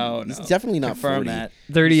know. No, Maybe- He's no. definitely not Confirm 40. that.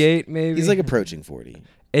 38, maybe. He's like approaching 40.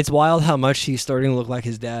 It's wild how much he's starting to look like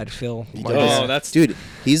his dad, Phil. He Martin. does. Oh, that's- dude.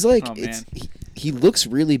 He's like Oh, it's man. he looks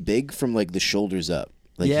really big from like the shoulders up.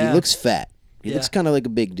 Like Yeah. he looks fat. He Yeah. looks kind of like a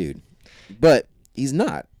big dude, but he's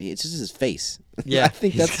not. It's just his face. Yeah, I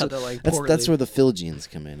think he's that's got that, like, that's portly- where the Phil genes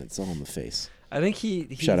come in. It's all in the face. I think he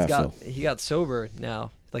Shout out, got sober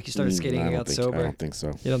now. Like he started skating I and don't got think, sober. I don't think so.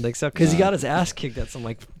 You don't think so? Because he Nah. got his ass kicked at some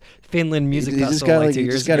like Finland music He just festival got like like 2 he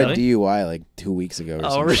years just got ago. a DUI like 2 weeks ago. Or Oh,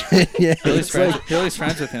 some really? shit. Yeah, Billy's it's like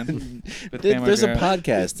friends with him. With Bam there's a Margera.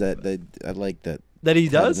 podcast that I like that. That he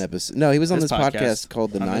had does? an episode. No, he was on This this podcast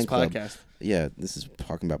called The on Nine this Club. podcast. Yeah, this is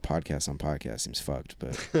talking about podcasts on podcasts. Seems fucked,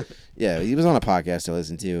 but yeah, he was on a podcast I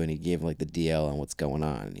listened to, and he gave like the DL on what's going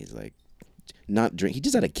on, and he's like, not drink. He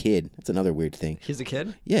just had a kid. That's another weird thing. He's a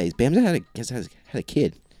kid. Yeah, Bam's had a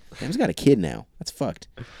kid. Bam's got a kid now. That's fucked.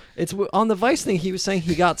 It's on the Vice thing. He was saying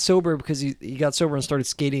he got sober because he got sober and started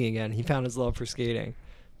skating again. He found his love for skating,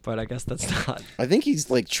 but I guess that's not. I think he's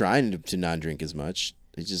like trying to not drink as much.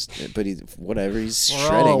 He just, but he's whatever. He's We're all-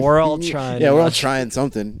 shredding. we're all trying Yeah, to we're all not- trying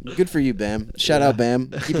something. Good for you, Bam. Shout out,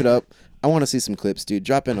 Bam. Keep it up. I want to see some clips, dude.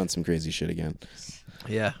 Drop in on some crazy shit again.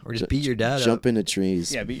 Yeah, or just beat your dad Jump up. into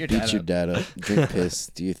trees. Yeah, beat your dad up. Drink piss.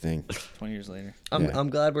 Do your thing. 20 years later. Yeah. I'm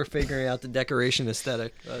glad we're figuring out the decoration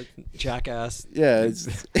aesthetic. Jackass Yeah, it's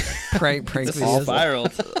prank It's videos. all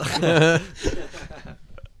spiraled.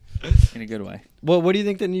 In a good way. Well, what do you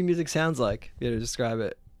think the new music sounds like? Yeah, to describe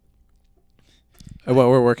it. What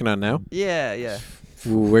we're working on now? Yeah.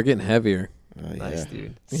 Ooh, we're getting heavier. Nice, yeah.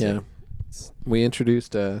 dude. Yeah. We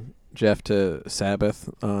introduced Jeff to Sabbath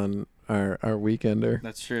on our weekender.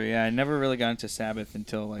 That's true. Yeah, I never really got into Sabbath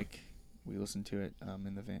until like we listened to it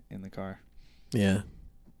in the car. Yeah.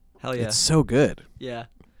 Hell yeah. It's so good. Yeah.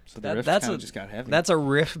 So the That- riff that's kind a- of just got heavy. That's a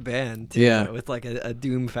riff band, too, Yeah. with like a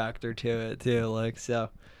doom factor to it, too. Like, so,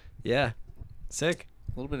 yeah. Sick.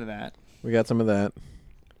 a little bit of that. We got some of that.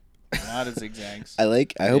 A lot of zigzags. I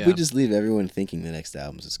hope we Yeah. just leave everyone thinking the next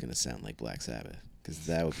album is just gonna sound like Black Sabbath, because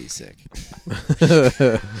that would be sick.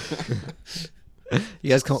 You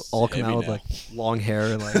guys all come Heavy out with now. like long hair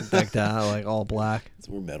and like decked out, like all black.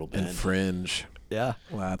 We're a metal And band. fringe. Yeah.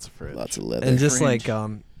 Lots of fringe. Lots of leather. And just Fringe.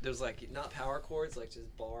 like there's like not power chords, like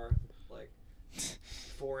just bar, like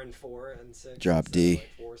 4 and 4 and 6. Drop instead D. of, like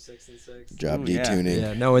 4, 6 and 6. Drop Ooh, D yeah. tuning.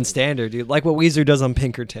 Yeah, no, in standard, dude. Like what Weezer does on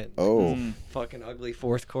Pinkerton. Oh, Mm. Fucking ugly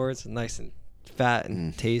fourth chords, nice and fat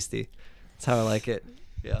and Mm. tasty. That's how I like it.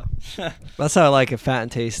 Yeah. That's how I like it, fat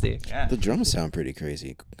and tasty. Yeah. The drums sound pretty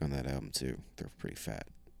crazy on that album too. They're pretty fat.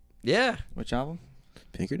 Yeah. Which album?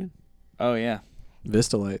 Pinkerton? Oh yeah.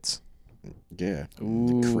 Vista Lights. Yeah.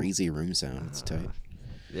 Ooh. The crazy room sound. It's tight.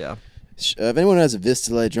 Yeah. If anyone has a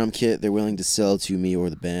Vista Light drum kit they're willing to sell to me or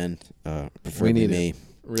the band, preferably need me,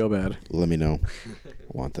 Real bad. let me know. I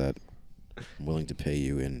want that. I'm willing to pay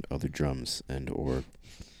you in other drums and or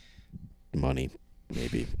money,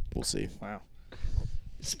 maybe. We'll see. Wow.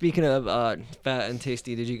 Speaking of fat and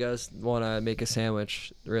tasty, did you guys want to make a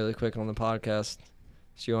sandwich really quick on the podcast?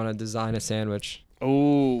 So you want to design a sandwich?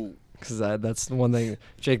 Oh. Because that's the one thing,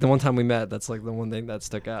 Jake. The one time we met, that's like the one thing that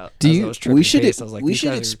stuck out. Do As you- I was tripping We should paste, I was like, we these should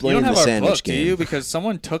guys are- explain You don't have the our sandwich book, do game. you? Because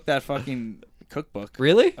someone took that fucking cookbook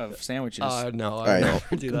Really? of sandwiches. No, All I right. would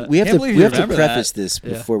never do that. We have Can't to believe we you have to remember preface that. this Yeah.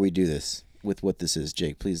 before we do this with what this is.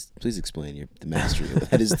 Jake, please explain the mastery.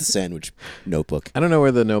 That is the sandwich notebook. I don't know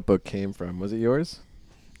where the notebook came from. Was it yours?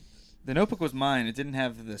 The notebook was mine. It didn't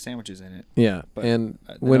have the sandwiches in it. Yeah. But And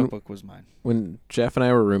the when notebook was mine. when Jeff and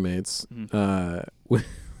I were roommates,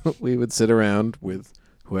 we would sit around with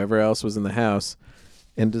whoever else was in the house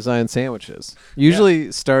and design sandwiches.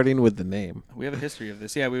 Usually starting with the name. We have a history of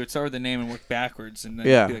this. Yeah, we would start with the name and work backwards, and then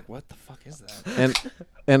Yeah. be like, "What the fuck is that?"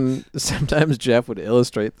 And sometimes Jeff would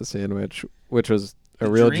illustrate the sandwich, which was a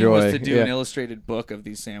The real dream joy. was to do Yeah. an illustrated book of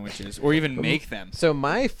these sandwiches, or even make them. So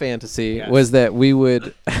my fantasy Yes. was that we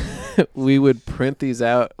would we would print these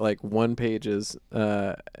out like 1 pages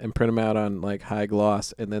and print them out on like high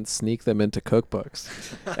gloss and then sneak them into cookbooks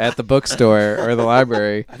at the bookstore or the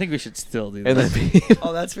library, I think we should still do and that. then people,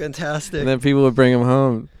 Oh, that's fantastic. and then people would bring them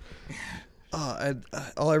home.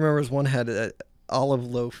 All I remember is one had an olive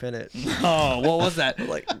loaf in it, Oh, what was that?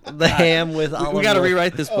 like the ham with olive. We got to loaf.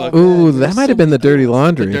 rewrite this book. Ooh, that might have been the dirty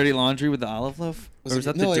laundry. The dirty laundry with the olive loaf? Was or it- was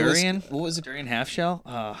that no, the it was- durian? what was it? Durian half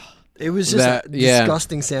shell? It was just That- yeah.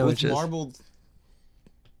 disgusting sandwiches. marbled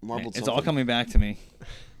It's all coming back to me.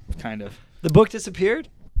 Kind of. The book disappeared.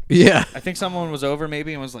 Yeah, I think someone was over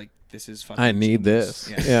maybe and was like, "This is fucking I need genius."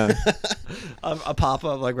 this. Yeah. Yeah. A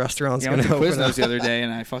pop-up like restaurant's Yeah, I went gonna to open Quiznos up. the other day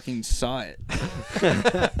and I fucking saw it.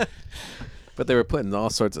 But they were putting all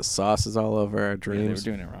sorts of sauces all over our Yeah, they were dreams.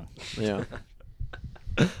 doing it wrong. Yeah.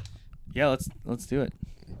 Yeah, let's do it.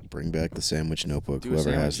 Bring back the sandwich notebook. Do a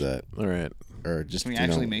Whoever has that, All right. or just Can we you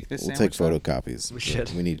actually know, make this We'll take sandwich, though? photocopies. We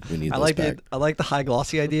should. We need I those like back. I like the high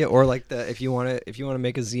glossy idea, or like the if you want to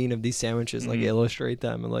make a zine of these sandwiches, like Mhm. illustrate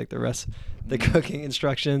them and like the rest, the Mhm. cooking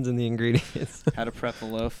instructions and the ingredients. How to prep the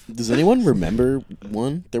loaf. Does anyone remember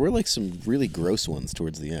one? There were like some really gross ones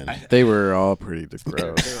towards the end. They were all pretty gross.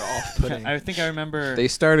 They're off-putting. I think I remember. They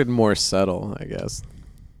started more subtle, I guess.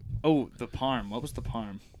 Oh, the parm. What was the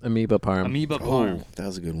parm? Amoeba parm. Amoeba parm. Oh, that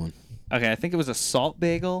was a good one. Okay, I think it was a salt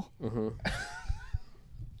bagel. Mhm.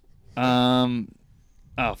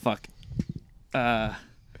 Oh fuck. Ken-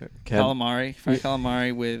 Calamari, fried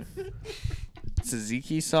calamari with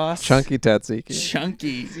tzatziki sauce. Chunky tzatziki.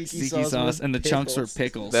 Chunky Tzatziki tzatziki sauce sauce, with and the chunks were pickles.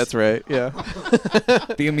 pickles. That's right. Yeah.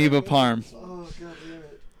 The amoeba parm. Oh god damn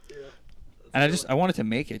it! Yeah. And I wanted to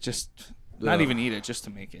make it, just not Ugh. even eat it, just to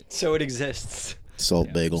make it. So it exists. Salt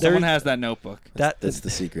Yeah. bagel. Someone has that notebook. That's the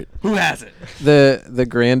secret. Who has it? The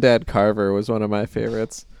Granddad Carver was one of my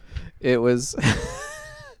favorites. It was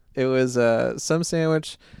it was some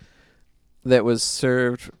sandwich that was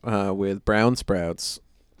served with brown sprouts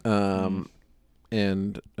and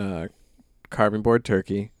carving board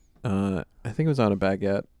turkey. I think it was on a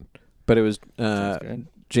baguette, but it was Sounds good.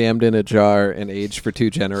 jammed in a jar and aged for 2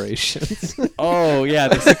 generations. Oh yeah,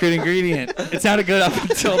 the secret ingredient. It sounded good up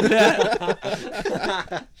until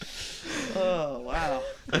that. Oh wow,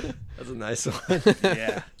 that's a nice one.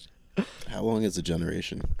 Yeah. How long is a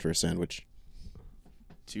generation for a sandwich?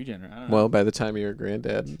 2 generations. I don't know. Well, by the time you're a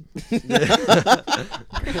granddad.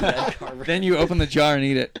 Then you open the jar and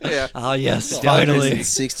eat it. Yeah. Ah yes, Delicacy. finally.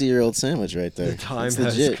 60-year-old sandwich right there. The time That's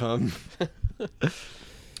has legit. come.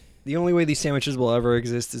 The only way these sandwiches will ever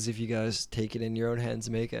exist is if you guys take it in your own hands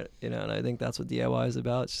and make it, and I think that's what DIY is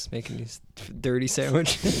about. It's just making these dirty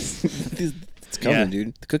sandwiches. It's coming, Yeah.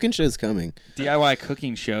 dude. The cooking show's coming. DIY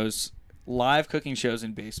cooking shows, live cooking shows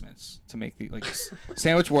in basements to make the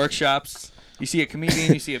sandwich workshops. You see a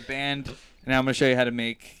comedian, you see a band, and now I'm gonna show you how to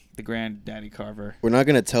make the Granddaddy Carver. We're not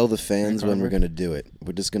gonna tell the fans when Carver. we're gonna do it.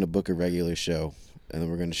 We're just gonna book a regular show, and then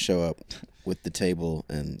we're gonna show up with the table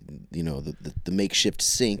and the makeshift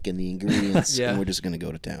sink and the ingredients, Yeah. and we're just gonna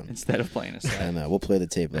go to town. Instead of playing a set. And we'll play the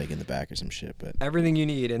tape like in the back or some shit. But Everything you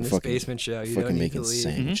need in this Fucking- basement show. You fucking don't need to making leave.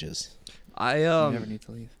 sandwiches. I You never need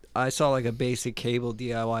to leave. I saw like a basic cable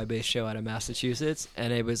DIY based show out of Massachusetts,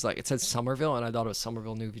 and it was like it said Somerville, and I thought it was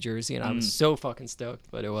Somerville, New Jersey, and I was so fucking stoked,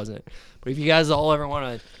 but it wasn't. But if you guys all ever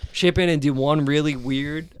want to chip in and do one really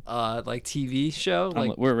weird like TV show,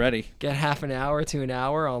 like We're ready. get half an hour to an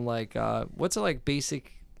hour on like what's it like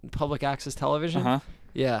basic public access television? Uh huh.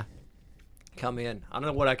 Yeah. Come in. I don't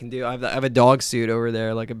know what I can do. I have a dog suit over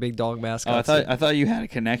there, like a big dog mascot. Oh, suit. I thought you had a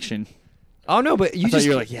connection. Oh no, but you I thought just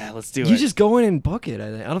you were like, yeah, let's do it. you just go in and book it. I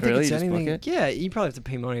think. I don't Really? think You it's just book anything. it? Yeah, you probably have to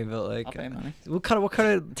pay money, but like, I'll pay money. what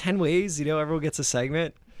kind of 10 ways? You know, everyone gets a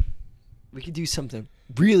segment. We could do something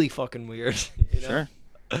really fucking weird. You know?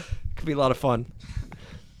 Sure. Could be a lot of fun.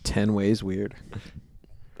 10 ways weird.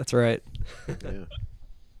 That's right.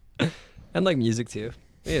 Yeah. And like music too.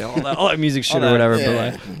 You know, all that music shit All or that, whatever.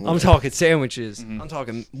 yeah. But like, I'm talking sandwiches. Mhm. I'm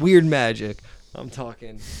talking weird magic. I'm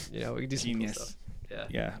talking. You know, we can do some cool Genius. stuff. Yeah.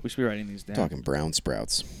 Yeah, we should be writing these down. Talking brown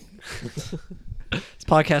sprouts. This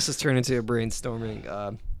podcast has turned into a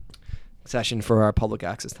brainstorming session for our public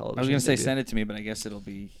access television. I was gonna say maybe. send it to me, but I guess it'll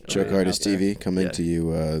be Chuck yeah, Artist out there. TV coming Yeah. to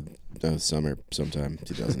you summer sometime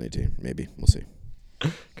 2018. Maybe we'll see.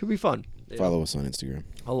 Could be fun. Yeah. Follow us on Instagram.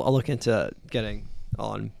 I'll look into getting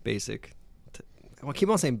on basic. I keep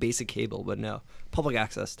on saying basic cable, but no, public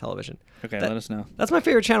access television. Okay, That- let us know. That's my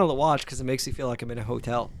favorite channel to watch because it makes you feel like I'm in a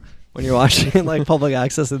hotel when you're watching like public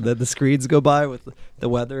access and the screens go by with the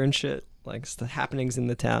weather and shit, like the happenings in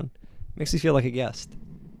the town. Makes you feel like a guest,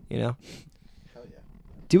 you know. Hell yeah.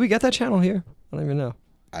 Do we get that channel here? I don't even know.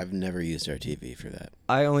 I've never used our TV for that.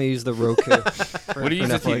 I only use the Roku. What do you use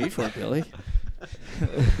the Netflix. TV for, Billy?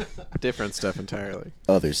 Different stuff entirely.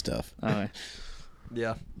 Other stuff. Oh,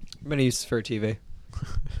 Yeah, I'm gonna use for TV.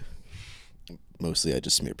 Mostly I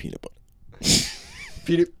just smear peanut butter.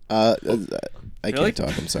 Peter, I Really? can't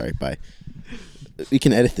talk. I'm sorry. Bye. We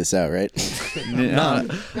can edit this out, right? no,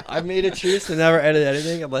 I've made a truce to never edit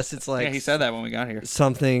anything unless it's like yeah, he said that when we got here.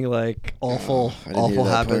 something like awful, I didn't hear awful that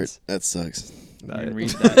happens. part. That sucks. You didn't read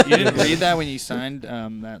that. You didn't read that when you signed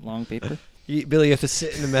that long paper. Billy, you have to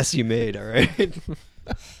sit in the mess you made. All right.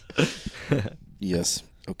 Yes.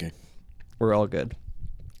 Okay. We're all good.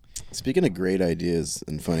 Speaking of great ideas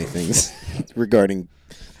and funny things regarding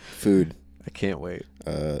food, I can't wait.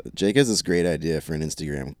 Jake has this great idea for an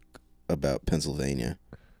Instagram about Pennsylvania.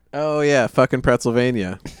 Oh yeah, fucking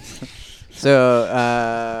Pennsylvania.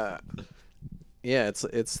 So yeah,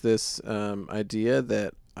 it's this idea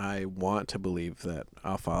that I want to believe that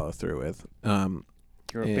I'll follow through with.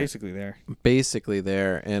 You're Yeah. basically there. Basically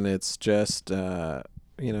there, and it's just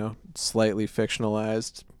slightly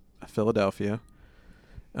fictionalized Philadelphia,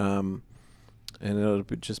 and it'll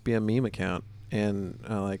just be a meme account. And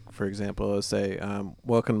like for example, it'll say,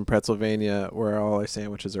 "Welcome to Pennsylvania, where all our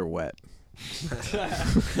sandwiches are wet."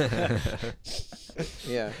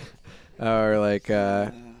 Yeah. Or like,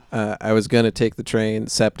 I was gonna take the train,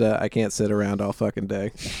 SEPTA. I can't sit around all fucking day.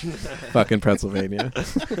 Fucking Pennsylvania.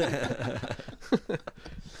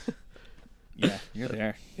 Yeah, you're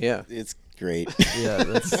there. Yeah. It's great. Yeah,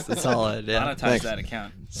 that's solid. Yeah. Monetize Thanks. that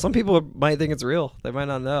account. Some people might think it's real. They might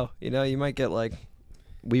not know. You know, you might get like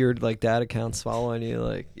weird like dad accounts following you.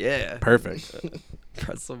 Like, yeah, Perfect.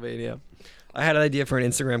 Pennsylvania. I had an idea for an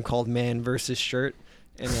Instagram called Man versus Shirt,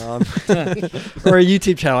 and or a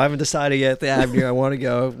YouTube channel. I haven't decided yet the avenue I want to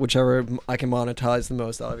go, whichever I can monetize the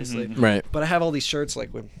most, obviously. Mhm. Right. But I have all these shirts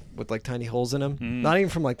like with like tiny holes in them. Mm. Not even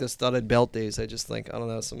from like the studded belt days. I just think I don't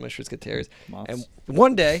know. Some of my shirts get tears. Moths. And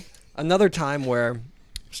one day, another time where I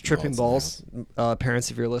was tripping Balls balls.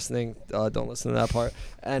 Parents, if you're listening, don't listen to that part.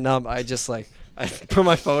 And I just like I put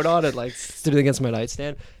my phone on and like stood it against my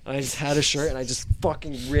nightstand, and I just had a shirt and I just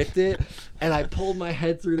fucking ripped it, and I pulled my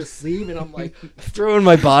head through the sleeve, and I'm like throwing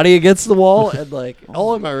my body against the wall and like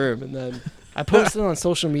all in my room, and then I posted it on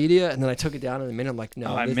social media, and then I took it down in a minute. I'm like,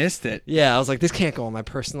 no, I this- missed it. Yeah, I was like, this can't go on my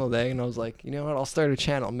personal day, and I was like, you know what? I'll start a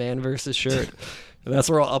channel, Man versus Shirt. And that's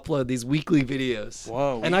where I'll upload these weekly videos.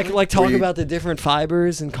 Whoa. And I can like talk Were you- about the different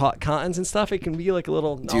fibers and cottons and stuff. It can be like a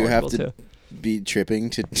little Do you have knowledgeable, to too. be tripping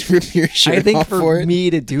to rip your shirt I think off for it? me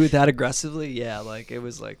to do it that aggressively, yeah, like it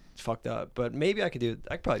was like fucked up. But maybe I could do it.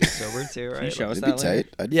 I could probably do it sober too, right? Can you show us It'd be that later?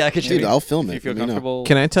 tight. Yeah, I could show Dude, you. I'll film If it. you feel Let me know. comfortable.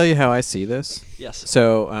 Can I tell you how I see this? Yes.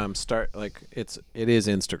 So start like it is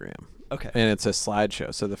Instagram. Okay. And it's a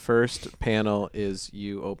slideshow. So the first panel is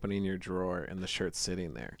you opening your drawer and the shirt's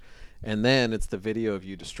sitting there. And then it's the video of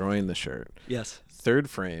you destroying the shirt. Yes. Third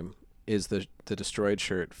frame is the destroyed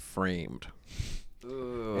shirt framed.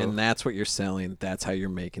 And that's what you're selling. That's how you're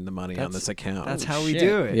making the money on That's- this account. That's how we shit.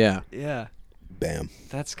 do it. Yeah. Yeah. Bam.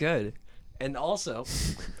 That's good. And also,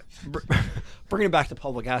 bringing it back to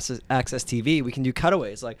public access TV, we can do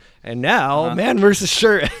cutaways like, and now man versus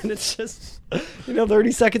shirt, and it's just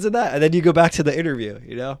 30 seconds of that, and then you go back to the interview.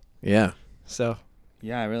 Yeah. So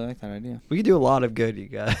Yeah, I really like that idea. we could do a lot of good, you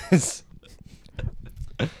guys.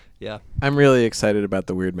 Yeah. I'm really excited about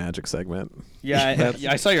the Weird Magic segment. Yeah,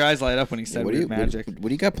 I saw your eyes light up when he said weird magic. What do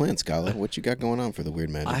you got planned, Scala? What you got going on for the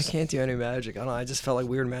Weird Magic? I can't do any magic. I don't know. I just felt like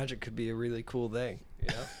weird magic could be a really cool thing.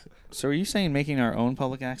 So are you saying making our own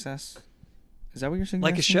public access? Is that what you're saying?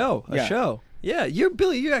 Like a show. A show. Yeah.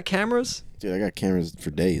 Billy, you got cameras. Dude, I got cameras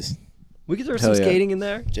for days. We could throw Hell some yeah. skating in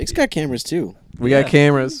there. Jake's got cameras too. We Yeah. got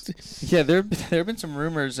cameras. Yeah, there have been some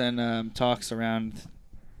rumors and talks around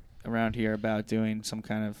here about doing some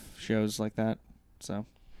kind of shows like that. So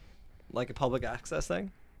Like a public access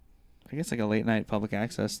thing. I guess like a late night public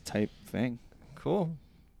access type thing. Cool.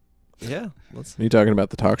 Yeah. Let's. Are you talking about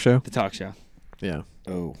the talk show? The talk show. Yeah.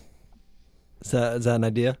 Oh, Is that an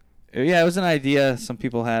idea? Yeah, it was an idea some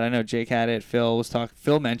people had. I know Jake had it.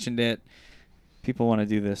 Phil mentioned it. People want to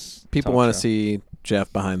do this. People talk want to show. see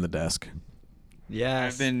Jeff behind the desk. Yeah.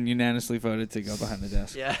 I've been unanimously voted to go behind the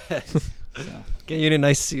desk. Yeah. So, Get you in a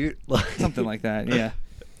nice suit. something like that. Yeah.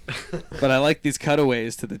 But I like these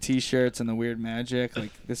cutaways to the T-shirts and the weird magic.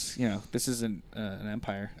 Like this, this is an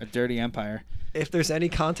empire, a dirty empire. If there's any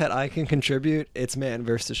content I can contribute, it's man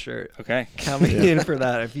versus shirt. Okay. Count me in for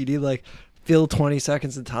that. If you need fill 20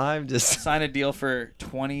 seconds of time, just Sign a deal for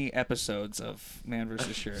 20 episodes of Man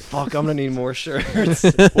vs. Shirt. fuck. I'm gonna need more shirts.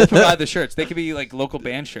 We'll provide the shirts. They could be like local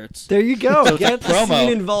band shirts. There you go. So it's Get like the promo. scene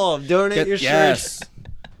involved. Donate your yes. shirts.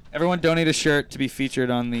 Everyone donate a shirt to be featured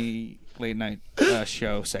on the late night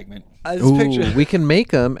show segment. I just picture. We can make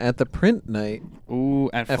them at the print night Ooh,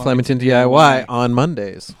 at at Flemington DIY on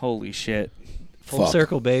Mondays. Holy shit. Full Fuck.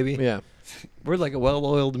 circle, baby. Yeah. We're like a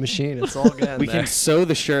well-oiled machine. It's all getting We there. can sew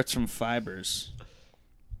the shirts from fibers.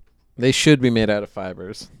 They should be made out of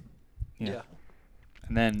fibers. Yeah.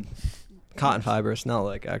 And then Cotton fibers, not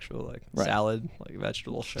like actual Right. salad, like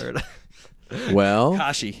vegetable shirt. Well,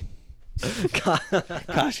 Kashi.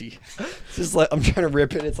 Kashi. It's just like I'm trying to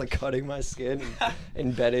rip it. It's like cutting my skin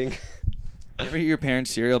and bedding. Ever eat your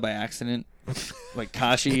parents' cereal by accident? Like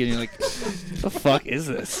Kashi, and you're like, the fuck is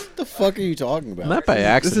this? what the fuck are you talking about? not by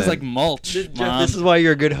accident. This is like mulch, Jeff, Mom. this is why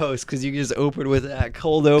you're a good host, because you can just open with that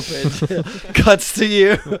cold open. Cuts to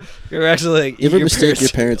you. You're actually like. You ever eating mistake your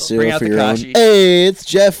parents' Bring cereal out for the your own? Kashi. Hey, it's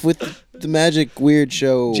Jeff with the Magic Weird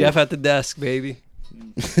Show. Jeff at the desk, baby.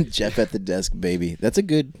 Jeff at the desk, baby. That's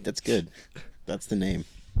good. That's the name.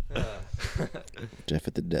 Jeff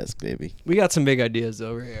at the desk, baby. We got some big ideas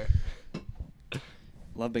over here,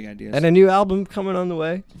 Love big ideas. and a new album coming on the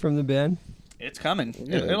way from the band. It's coming.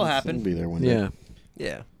 Yeah, It'll It'll happen. be there one day. Yeah.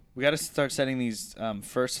 Yeah. We got to start setting these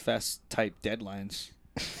first fest type deadlines.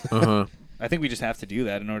 Uh-huh. I think we just have to do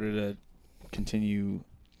that in order to continue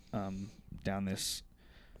down this.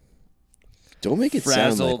 Don't make it sound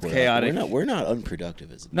Frazzled, like chaotic. we're not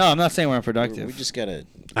unproductive as No, I'm not saying we're unproductive. We just gotta.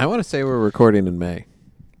 I want to say we're recording in May.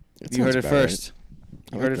 It You heard sounds it about right. first.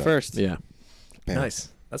 I You like heard it that. first. Yeah. Bam. Nice.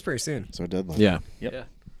 That's pretty soon. It's our deadline. Yeah. Yep. Yeah.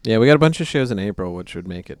 Yeah, we got a bunch of shows in April, which would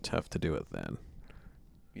make it tough to do it then.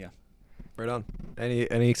 Right on.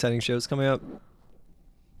 Any exciting shows coming up?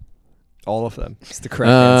 All of them. It's the correct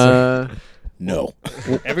answer. No.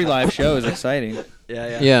 Every live show is exciting.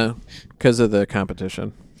 Yeah. Yeah, because of the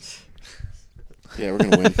competition. Yeah, we're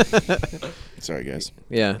gonna win. Sorry, guys.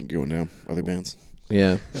 Yeah, Going down. Other bands.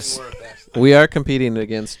 yeah. We are competing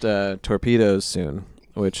against Torpedoes soon,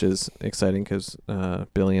 which is exciting because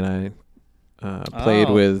Billy and I played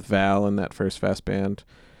Oh. with Val in that first fast band.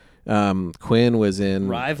 Quinn was in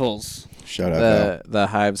Rivals. Shout out. Val. the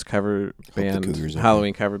Hives cover the band, Cougars are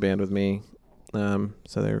Halloween cover band with me. So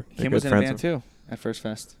they're Kim good was in a friends. band too at First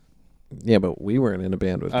Fest. Yeah, but we weren't in a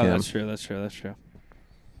band with Oh, Kim. that's true.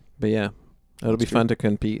 But yeah, it'll be That's fun to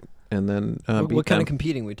compete and then beat What kind them. of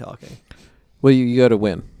competing we talking? Well, you go to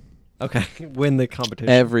win Okay. Win the competition.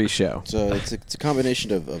 every show. So it's a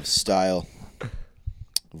combination of style,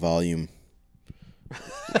 volume.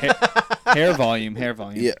 Hair volume.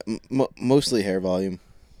 Yeah, mostly hair volume.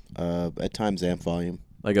 At times amp volume.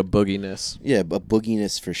 Like a booginess. Yeah, but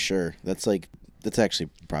booginess for sure. That's actually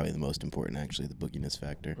probably the most important. Actually, the booginess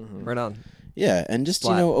factor. Right on. Yeah, and just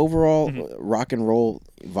Flat. overall rock and roll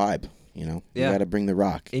vibe. Yeah. You got to bring the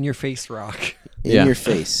rock In your face rock. in Yeah. your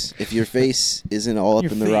face. If your face isn't all up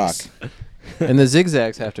Your in the rock, face. And the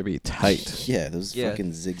zigzags have to be tight. yeah, those Yeah.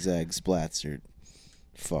 fucking zigzag splats are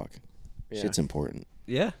fuck. Yeah. Shit's important.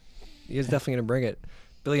 Yeah. You guys definitely gonna bring it.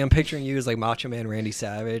 Billy, I'm picturing you as like Macho Man Randy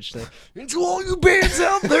Savage. Like, into all you bands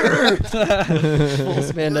out there. Full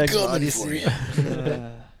spandex We're coming body for suit.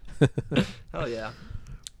 you. Hell yeah.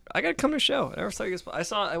 I gotta come to a show. I never saw you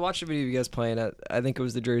guys. I watched a video of you guys playing at. I think it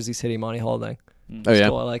was the Jersey City Monty Hall thing. Oh yeah.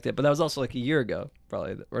 Cool, I liked it, but that was also like a year ago,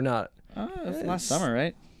 probably, or not. That's last summer,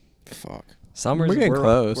 right? Fuck. Summer's We're getting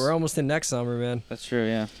close. We're almost in next summer, man. That's true.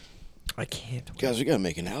 Yeah. I can't. Wait. Guys, we gotta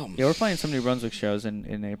make an album. Yeah, we're playing some New Brunswick shows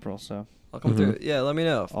in April, so I'll come through. Yeah, let me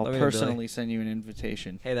know. I'll Let me know, Billy. personally send you an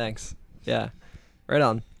invitation. Hey, thanks. Yeah, right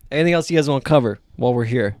on. Anything else you guys want to cover while we're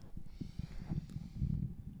here?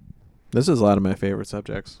 This is a lot of my favorite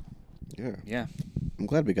subjects. Yeah. Yeah. I'm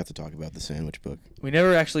glad we got to talk about the sandwich book. We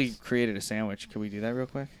never actually created a sandwich. Could we do that real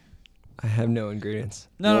quick? I have no ingredients.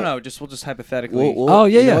 No, Well- no. We'll just hypothetically. Oh,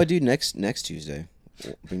 yeah, you know yeah. what, dude? Next Tuesday,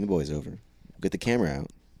 we'll bring the boys over. We'll get the camera out.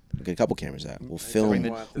 We'll get a couple cameras out. We'll film. Bring the-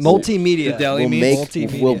 Multimedia. The deli We'll meat? make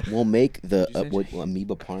Multimedia. we'll make the Did you say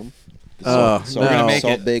amoeba parm. The Oh, salt, no. We're gonna make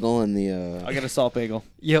salt it. bagel and the. I'll get a salt bagel.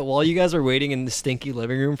 Yeah, while you guys are waiting in the stinky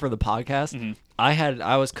living room for the podcast, Mhm.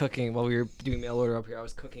 I was cooking while we were doing mail order up here. I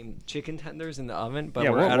was cooking chicken tenders in the oven, but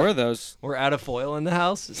Yeah, what were those? we're out of foil in the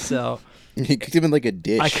house, so You cooked him in like a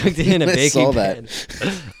dish. I cooked it in a I baking saw pan.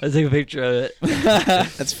 that. I took a picture of it.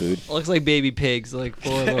 That's food. Looks like baby pigs, like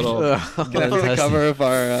full of little. Can that be the intestines. cover of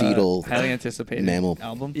our Fetal highly anticipated mammal.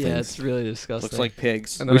 album? Yeah, it's really disgusting. Looks like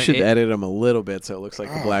pigs. And then We I should ate- edit them a little bit so it looks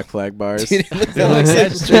like the Black Flag bars. Dude, it looks It looks like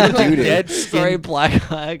dead, straight doo-doo. dead Sorry, skin. black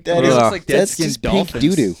flag. That It is- looks like dead that's skinned just pink dolphins.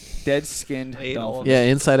 doo-doo. Dead skinned I ate all of dolphins. Yeah,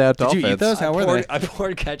 inside out Did dolphins. you eat those? How were they? I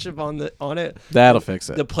poured ketchup on it. That'll fix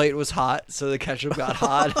it. The plate was hot, so the ketchup got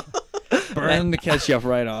hot. Burn the ketchup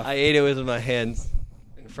right off. I ate it with my hands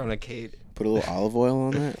in front of Kate. Put a little olive oil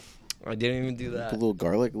on that. I didn't even do Put that. a little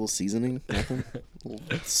garlic, a little seasoning, nothing. A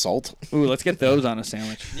little salt. Ooh, let's get those on a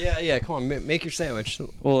sandwich. Yeah, come on, make your sandwich.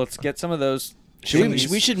 Well, let's get some of those.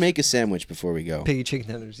 We should make a sandwich before we go. Piggy chicken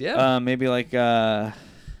tenders. Yeah. Maybe like.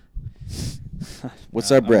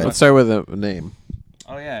 What's our bread? Let's start with a name.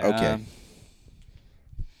 Oh yeah. Okay.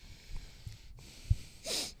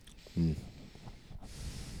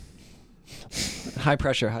 High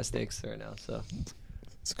pressure, high stakes right now. So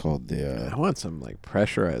It's called the I want some like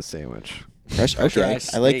pressurized sandwich. fresh. Okay,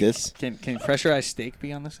 Pressurized I like steak. this. Can pressurized steak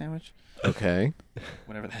be on the sandwich? Okay.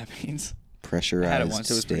 Whatever that means. I Pressurized had it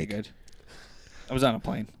once. It was pretty steak. good. I was on a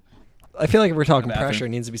plane. I feel like if we're talking Bathroom. pressure, it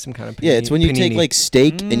needs to be some kind of. Yeah, it's when you take panini. like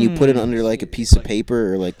steak and you put it under like a piece of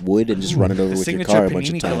paper or like wood and just run it over The with your signature car a bunch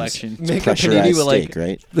of panini times. collection. It's Make a pressurized panini with like steak,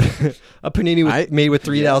 right? a panini made with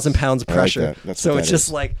 3,000 pounds of I like pressure. that. That's so what it's that just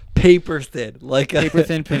is. like paper thin, like a, Paper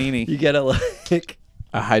thin panini. You get it like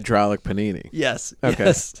A hydraulic panini. yes, Okay.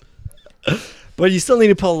 yes. But you still need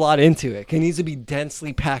to put a lot into it. It needs to be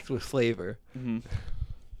densely packed with flavor. Mm-hmm.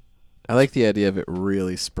 I like the idea of it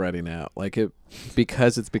really spreading out. Like it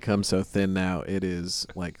because it's become so thin now, it is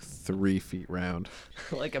like 3 feet round.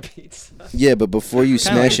 Like a pizza. Yeah, but before you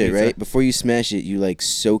Kinda like smash it, pizza. right? Before you smash it, you like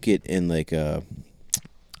soak it in like a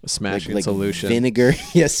A smashing like solution. vinegar.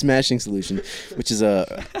 Yes, smashing solution, which is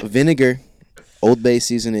a vinegar, Old Bay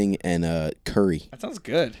seasoning, and curry That sounds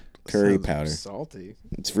good. curry Sounds powder. Salty.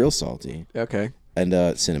 It's real salty, Okay.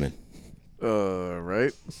 and cinnamon.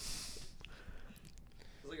 Right.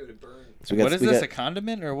 So we What got, is we this? got- A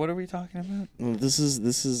condiment or what are we talking about? well, this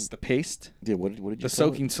is The paste. yeah. What did you? the call it?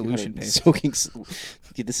 soaking You solution gotta- paste. Soaking.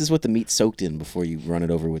 Okay, this is what the meat's soaked in before you run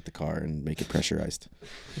it over with the car and make it pressurized.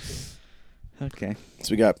 Okay.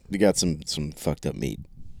 So we got some fucked up meat.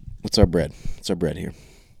 What's our bread? What's our bread here?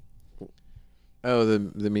 Oh,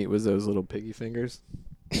 the meat was those little piggy fingers.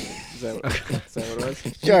 Is that what it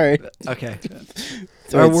was? All right. Okay. All All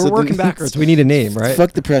right, right, we're so working the- backwards. We need a name, right?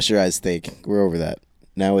 Fuck the pressurized steak. We're over that.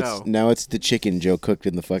 Now it's No. now it's the chicken Joe cooked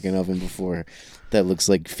in the fucking oven before. That looks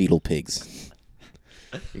like fetal pigs.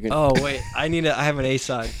 You're gonna, Oh wait, I have an A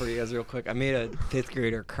side for you guys real quick. I made a 5th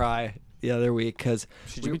grader cry the other week because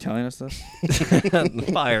Should you be telling us this?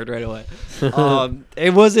 fired right away.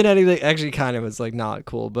 It wasn't anything. Actually, kind of was like not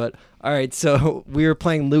cool. But all right, so we were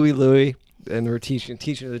playing Louie Louie, and we were teaching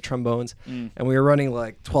the trombones, and we were running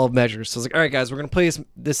like 12 measures. So I was like, all right, guys, we're gonna play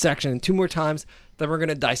this section 2 more times. Then we're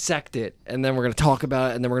gonna dissect it, and then we're gonna talk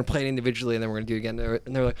about it, and then we're gonna play it individually, and then we're gonna do it again.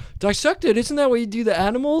 And they're like, dissect it? Isn't that what you do the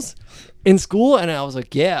animals in school? And I was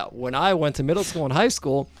like, yeah. When I went to middle school and high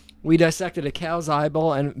school, we dissected a cow's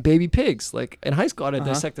eyeball and baby pigs. Like in high school, I had to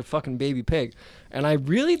dissect a fucking baby pig, and I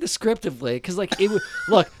really descriptively, because like it would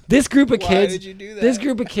look this group of kids. would you do This that?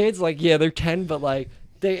 group of kids, like yeah, they're 10, but like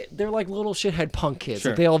they're like little shithead punk kids.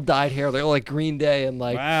 Sure. Like, they all dyed hair. They're all like Green Day and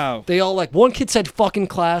like Wow. they all like one kid said fucking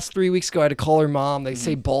class 3 weeks ago. I had to call her mom. They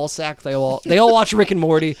say ball sack. They all watch Rick and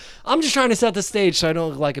Morty. I'm just trying to set the stage so I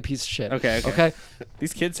don't look like a piece of shit. Okay.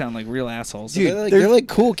 These kids sound like real assholes. Dude, they're like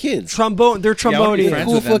cool kids. They're I wanna be trombone. friends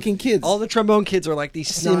Cool with them. fucking kids. All the trombone kids are like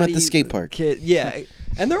these See 'em at snotty the skate park. Kid, yeah,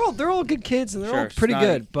 And they're all good kids, and they're all Sure, pretty snotty.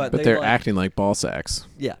 good. But But they're like, acting like ball sacks.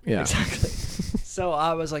 Yeah, Yeah. exactly. So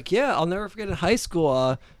I was like, yeah, I'll never forget in high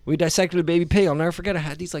school, we dissected a baby pig. I'll never forget I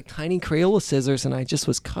had these like tiny Crayola scissors and I just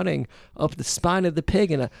was cutting up the spine of the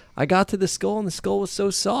pig. And I got to the skull and the skull was so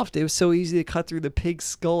soft. It was so easy to cut through the pig's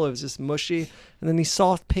skull. It was just mushy. And then these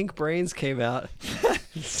soft pink brains came out.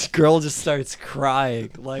 This girl just starts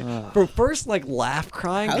crying. Like, for first, like laugh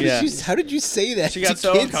crying. How did you say that? She to got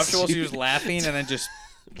so kids, uncomfortable. She dude? was laughing and then just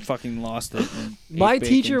fucking lost it. and My ate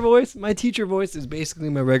teacher bacon. voice is basically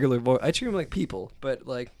my regular voice. I treat them like people, but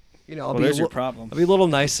like, you know, I'll Well, be there's your problem. I'll be a little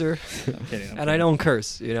nicer. I'm kidding. And I don't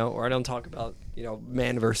curse, you know, or I don't talk about, you know,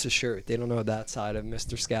 man versus shirt. They don't know that side of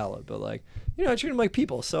Mr. Scala, but like, you know, I treat them like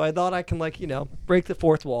people. So I thought I can like, you know, break the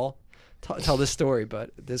fourth wall, tell this story.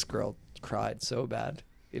 But this girl cried so bad,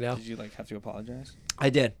 you know. Did you like have to apologize? I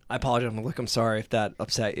did. I apologize. I'm like, I'm sorry if that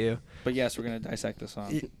upset you. But yes, we're gonna dissect the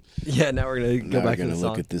song. Yeah. Now we're gonna go Now back we're to gonna the song.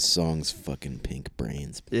 look at this song's fucking pink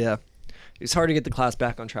brains. Yeah, it's hard to get the class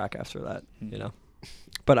back on track after that, you know.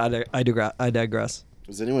 But I digress.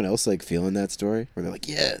 Was anyone else like feeling that story? Where they're like,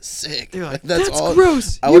 "Yeah, sick." They're like, That's that's all.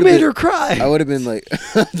 gross. I You would've made been- her cry. I would have been like,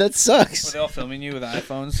 "That Were sucks." they all filming you with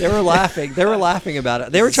iPhones? They were laughing. They were laughing about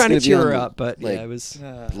it. They were It's trying to gonna be cheer on her the, up, but like, yeah, it was.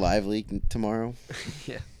 Live leak tomorrow.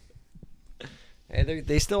 Yeah. Hey,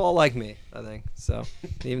 they still all like me, I think. So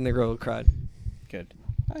even the girl who cried. Good.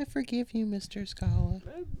 I forgive you, Mr. Scala.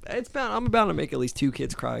 It's bound. I'm bound to make at least 2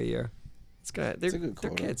 kids cry a year. It's gonna. They're, a good they're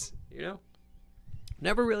quota. kids, you know.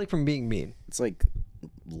 Never really from being mean. It's like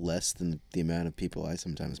less than the amount of people I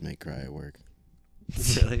sometimes make cry at work.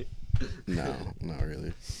 Really. No, not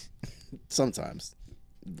really. Sometimes,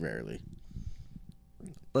 rarely.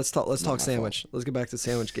 Let's talk. Let's Not talk my sandwich. Let's get back to the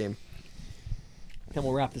sandwich game. And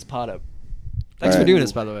we'll wrap this pod up. Thanks All for right. doing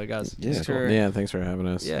this, by the way, guys. Yeah. Mr. Yeah, thanks for having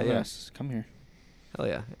us. Yeah. Yes, come here. Hell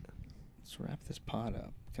yeah. Let's wrap this pod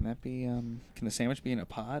up. Can that be? Can the sandwich be in a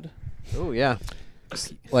pod? Oh yeah,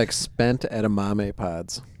 like spent edamame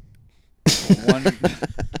pods. One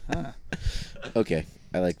huh. Okay,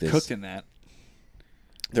 I like this. Cooked in that.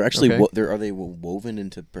 They're actually Okay. are they woven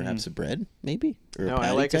into perhaps a bread, maybe? Or No, a patty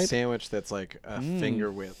I like type? a sandwich that's like a finger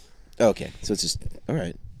width. Okay, so it's just all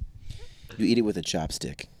right. You eat it with a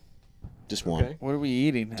chopstick. Just one. Okay. What are we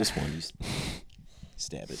eating? Just one. You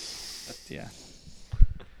stab it. Yeah.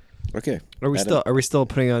 Okay. Are we still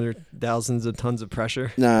putting under thousands of tons of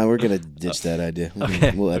pressure Nah, we're gonna ditch that idea.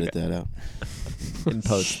 Okay. We'll edit that out. in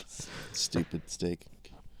post? Stupid steak.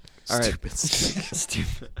 All right.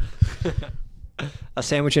 Stupid. A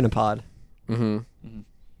sandwich in a pod. Mm-hmm.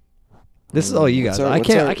 This is all you guys. What's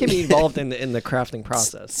our- I can't be involved in the crafting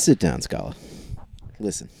process. Sit down, Scala.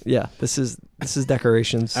 Listen. Yeah, this is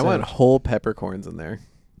decorations. I want whole peppercorns in there.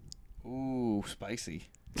 Ooh, spicy,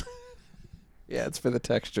 Yeah, it's for the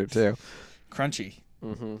texture too. crunchy.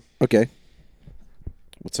 Mm-hmm. Okay.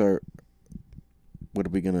 What are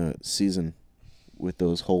we gonna season with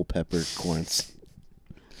those whole peppercorns?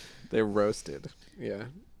 They're roasted. Yeah.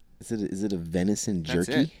 Is it a venison That's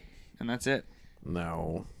jerky? it. And that's it.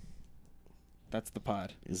 No. That's the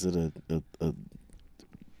pod. Is it a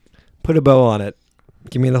Put a bow on it.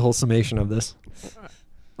 Give me the whole summation of this.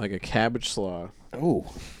 Like a cabbage slaw.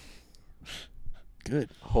 oh? Good.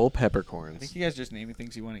 Whole I peppercorns. think you guys just naming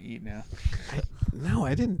things you want to eat now. No,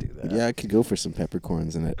 I didn't do that. Yeah, I could go for some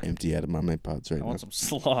peppercorns and that empty edamame pods right I now. want some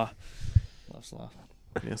slaw. Love slaw.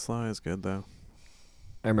 Yeah, slaw is good though.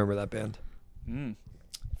 I remember that band.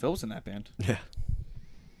 Phil was in that band. Yeah.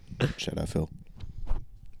 Shout out, Phil.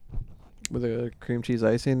 With a cream cheese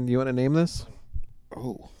icing. Do you want to name this?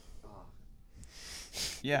 Oh.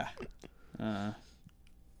 Yeah. I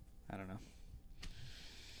don't know.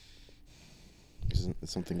 Isn't it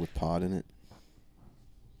something with pod in it?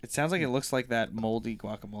 It sounds like it looks like that moldy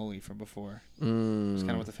guacamole from before. It's kind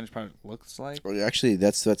of what the finished product looks like. Well, actually,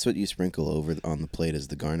 that's what you sprinkle over on the plate as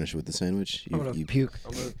the garnish with the sandwich. I'm gonna You puke.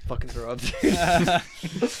 I'm gonna fucking throw up.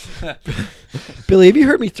 Billy, have you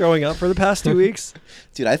heard me throwing up for the past 2 weeks?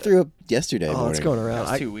 dude, I threw up yesterday Oh, morning. it's going around.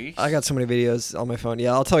 That was 2 weeks. I got so many videos on my phone.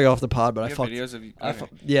 Yeah, I'll tell you off the pod, but You I have fucked. videos of you. I Okay.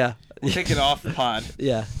 yeah. We'll take it off the pod.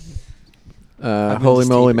 Yeah. been Holy just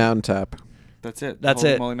moly eating. mountaintop. That's it. That's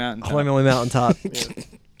Holy it. Moly Mountain. Holy moly mountaintop.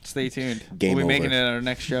 Stay tuned. Game we'll be over. making it at our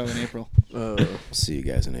next show in April. See you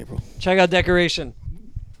guys in April. Check out decoration.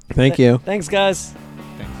 Thank you. Thanks, guys.